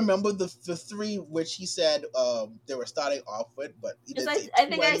can't remember the 3 which he said they were starting off with, but I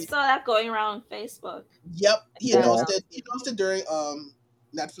think I saw that going around on Facebook. Yep, he announced it during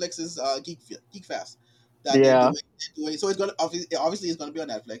Netflix's Geek Fest. They're doing so it's gonna obviously it's gonna be on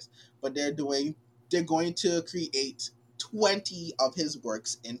Netflix, but they're going to create 20 of his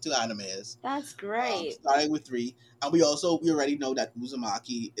works into animes. That's great. Starting with 3, and we already know that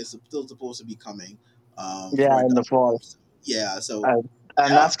Uzumaki is still supposed to be coming. In the fall. Yeah, so and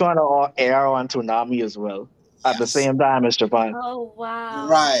that's going to air on Toonami as well at the same time as Japan. Oh wow!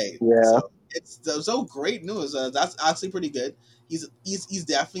 Right. Yeah. So it's so great news. That's actually pretty good. He's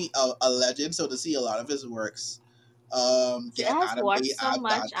definitely a legend. So to see a lot of his works get I've watched so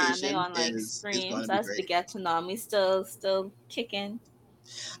much adaptation anime on like streams. As to get Toonami still kicking.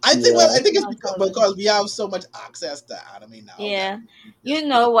 I think it's because we have so much access to anime now. Yeah, you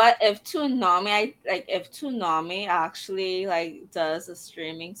know what? If Toonami actually like does a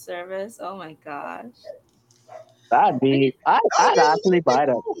streaming service, oh my gosh, I'd actually buy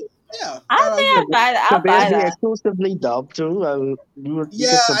that. Yeah, I think I'd buy that. I'll buy that. Exclusively dubbed too. You could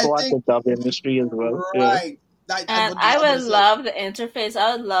support the dub industry as well. Right. Yeah. And I would love the interface.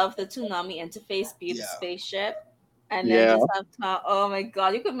 I would love the Toonami interface be the spaceship. And then just have Tom. Oh my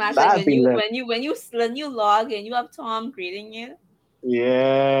god, you could imagine like when you log in, you have Tom greeting you.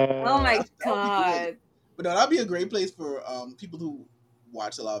 Yeah. Oh my god. But no, that'd be a great place for people who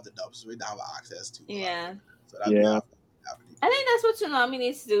watch a lot of the dubs to have access to. Yeah. So that'd be I think that's what Toonami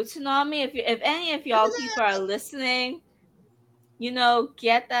needs to do. Toonami, if any of y'all people are listening,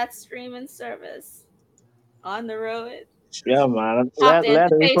 get that streaming service on the road. Yeah, man. Let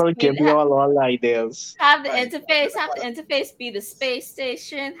people give you all ideas. Have the interface be the space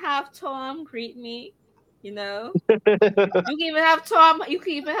station. Have Tom greet me. You can even have Tom. You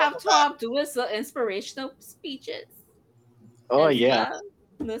can even have Tom do his inspirational speeches. Oh yeah.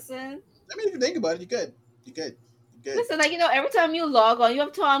 Listen. I mean, if you think about it, you could. Listen, like every time you log on, you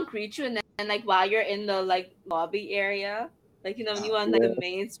have Tom greet you, and then like while you're in the like lobby area, like when you on like the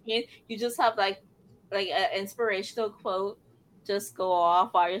main screen, you just have like an inspirational quote just go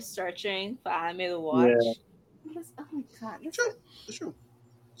off while you're searching for anime to watch. Yeah. Oh my god, that's true.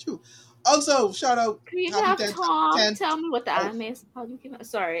 Also, shout out. Can you have Tom tell me what the anime is called?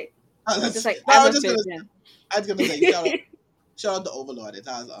 Sorry, I was just gonna say shout out to Overlord. It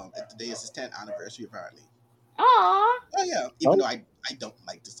has today is his 10th anniversary apparently. Aww. Oh yeah. Even though I don't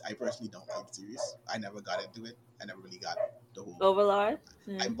like this, I personally don't like the series. I never got into it. I never really got the whole Overlord.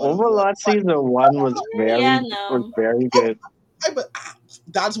 Overlord season 1 was very good.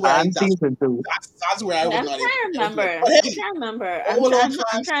 That's where and season 2. That's where I would not. I'm trying to remember. I'm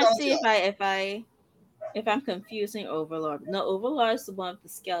trying to see if I'm confusing Overlord. No, Overlord is the one with the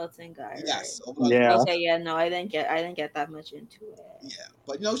skeleton guy. Yes. Right? Yeah. Okay. Yeah. No, I didn't get that much into it. Yeah,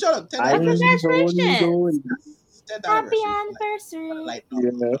 but shut up. 10th Congratulations. Happy anniversary.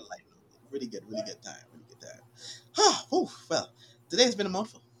 Really good time. Well, today has been a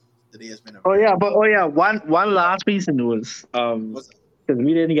mouthful. One last piece of news. Because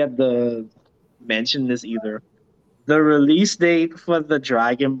we didn't get the mention this either. The release date for the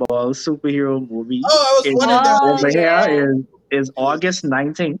Dragon Ball superhero movie is August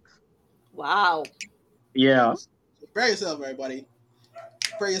 19th. Wow. Yeah. Prepare yourself, everybody.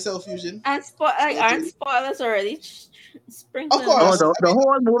 Prepare yourself, Fusion. And aren't spoilers already sprinkled? Of course. The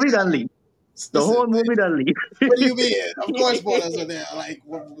whole movie done leave. What do you mean? Of course, spoilers are there. Like,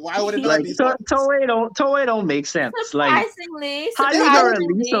 why would it not be? Toei don't make sense. Surprisingly, I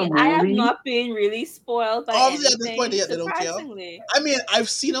have not been really spoiled by anything. At this point, they don't care. I mean, I've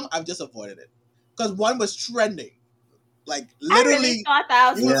seen them. I've just avoided it because one was trending. Like literally, I really thought that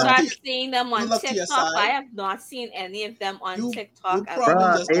I was going to start seeing them on TikTok. I have not seen any of them on TikTok.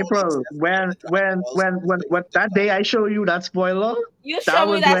 April, when that day I show you that spoiler, you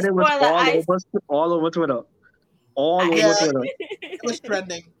showed me that spoiler. All over Twitter. Over Twitter. It was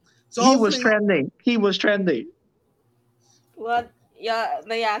trending. So he was trending. What? Yeah,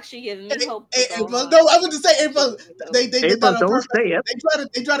 they actually give me hope. April, no, I was to say April. They April, don't say it.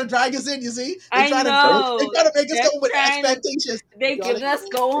 They try to drag us in. You see, they try to make us go with expectations. They give us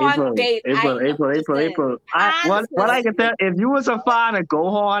go on date. April. What I can tell, if you was a fan of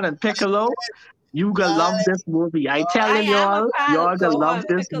Gohan and Piccolo, you gonna love this movie. I telling y'all gonna love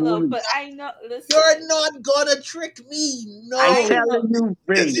this movie. But I know, listen, you're not gonna trick me. No, I telling you,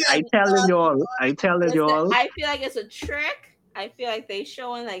 Ray. I telling y'all. I feel like it's a trick. I feel like they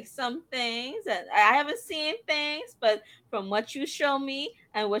showing like some things and I haven't seen things, but from what you show me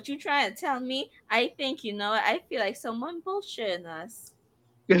and what you try to tell me, I think I feel like someone bullshitting us.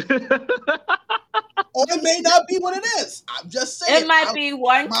 or it may not be what it is. I'm just saying. It might be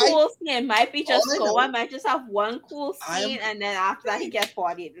one cool scene. It might be just I might just have one cool scene, and then after that he gets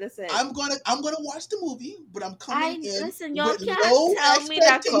bodied. Listen, I'm gonna watch the movie, but I'm coming in. Listen, y'all can't tell me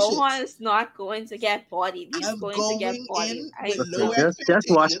that Gohan is not going to get bodied. He's going to get bodied. Just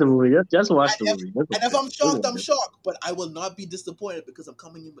watch the movie. Just watch the movie. And if I'm shocked, I'm shocked. But I will not be disappointed because I'm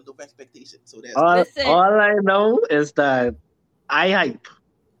coming in with no expectations. So there's all I know is that I hype.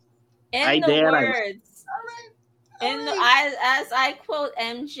 In the words, as I quote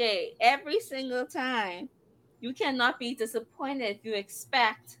MJ, every single time, you cannot be disappointed if you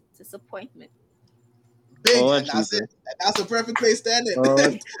expect disappointment. Big, and that's it. And that's a perfect place to end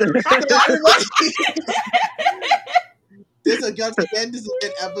it. This has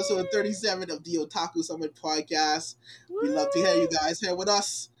been episode 37 of the Otaku Summit podcast. We love to hear you guys here with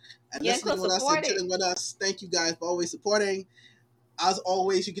us and listening with us and chilling with us. Thank you guys for always supporting. As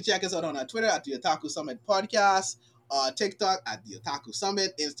always, you can check us out on our Twitter at the Otaku Summit Podcast, TikTok at the Otaku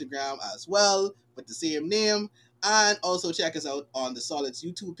Summit, Instagram as well with the same name, and also check us out on the Solid's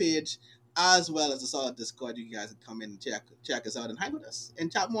YouTube page as well as the Solid Discord. You guys can come in and check us out and hang with us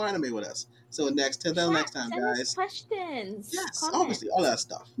and chat more anime with us. So next time, guys. Questions. Yes, comments. Obviously, all that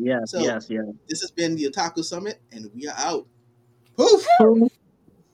stuff. Yes. This has been the Otaku Summit, and we are out. Poof.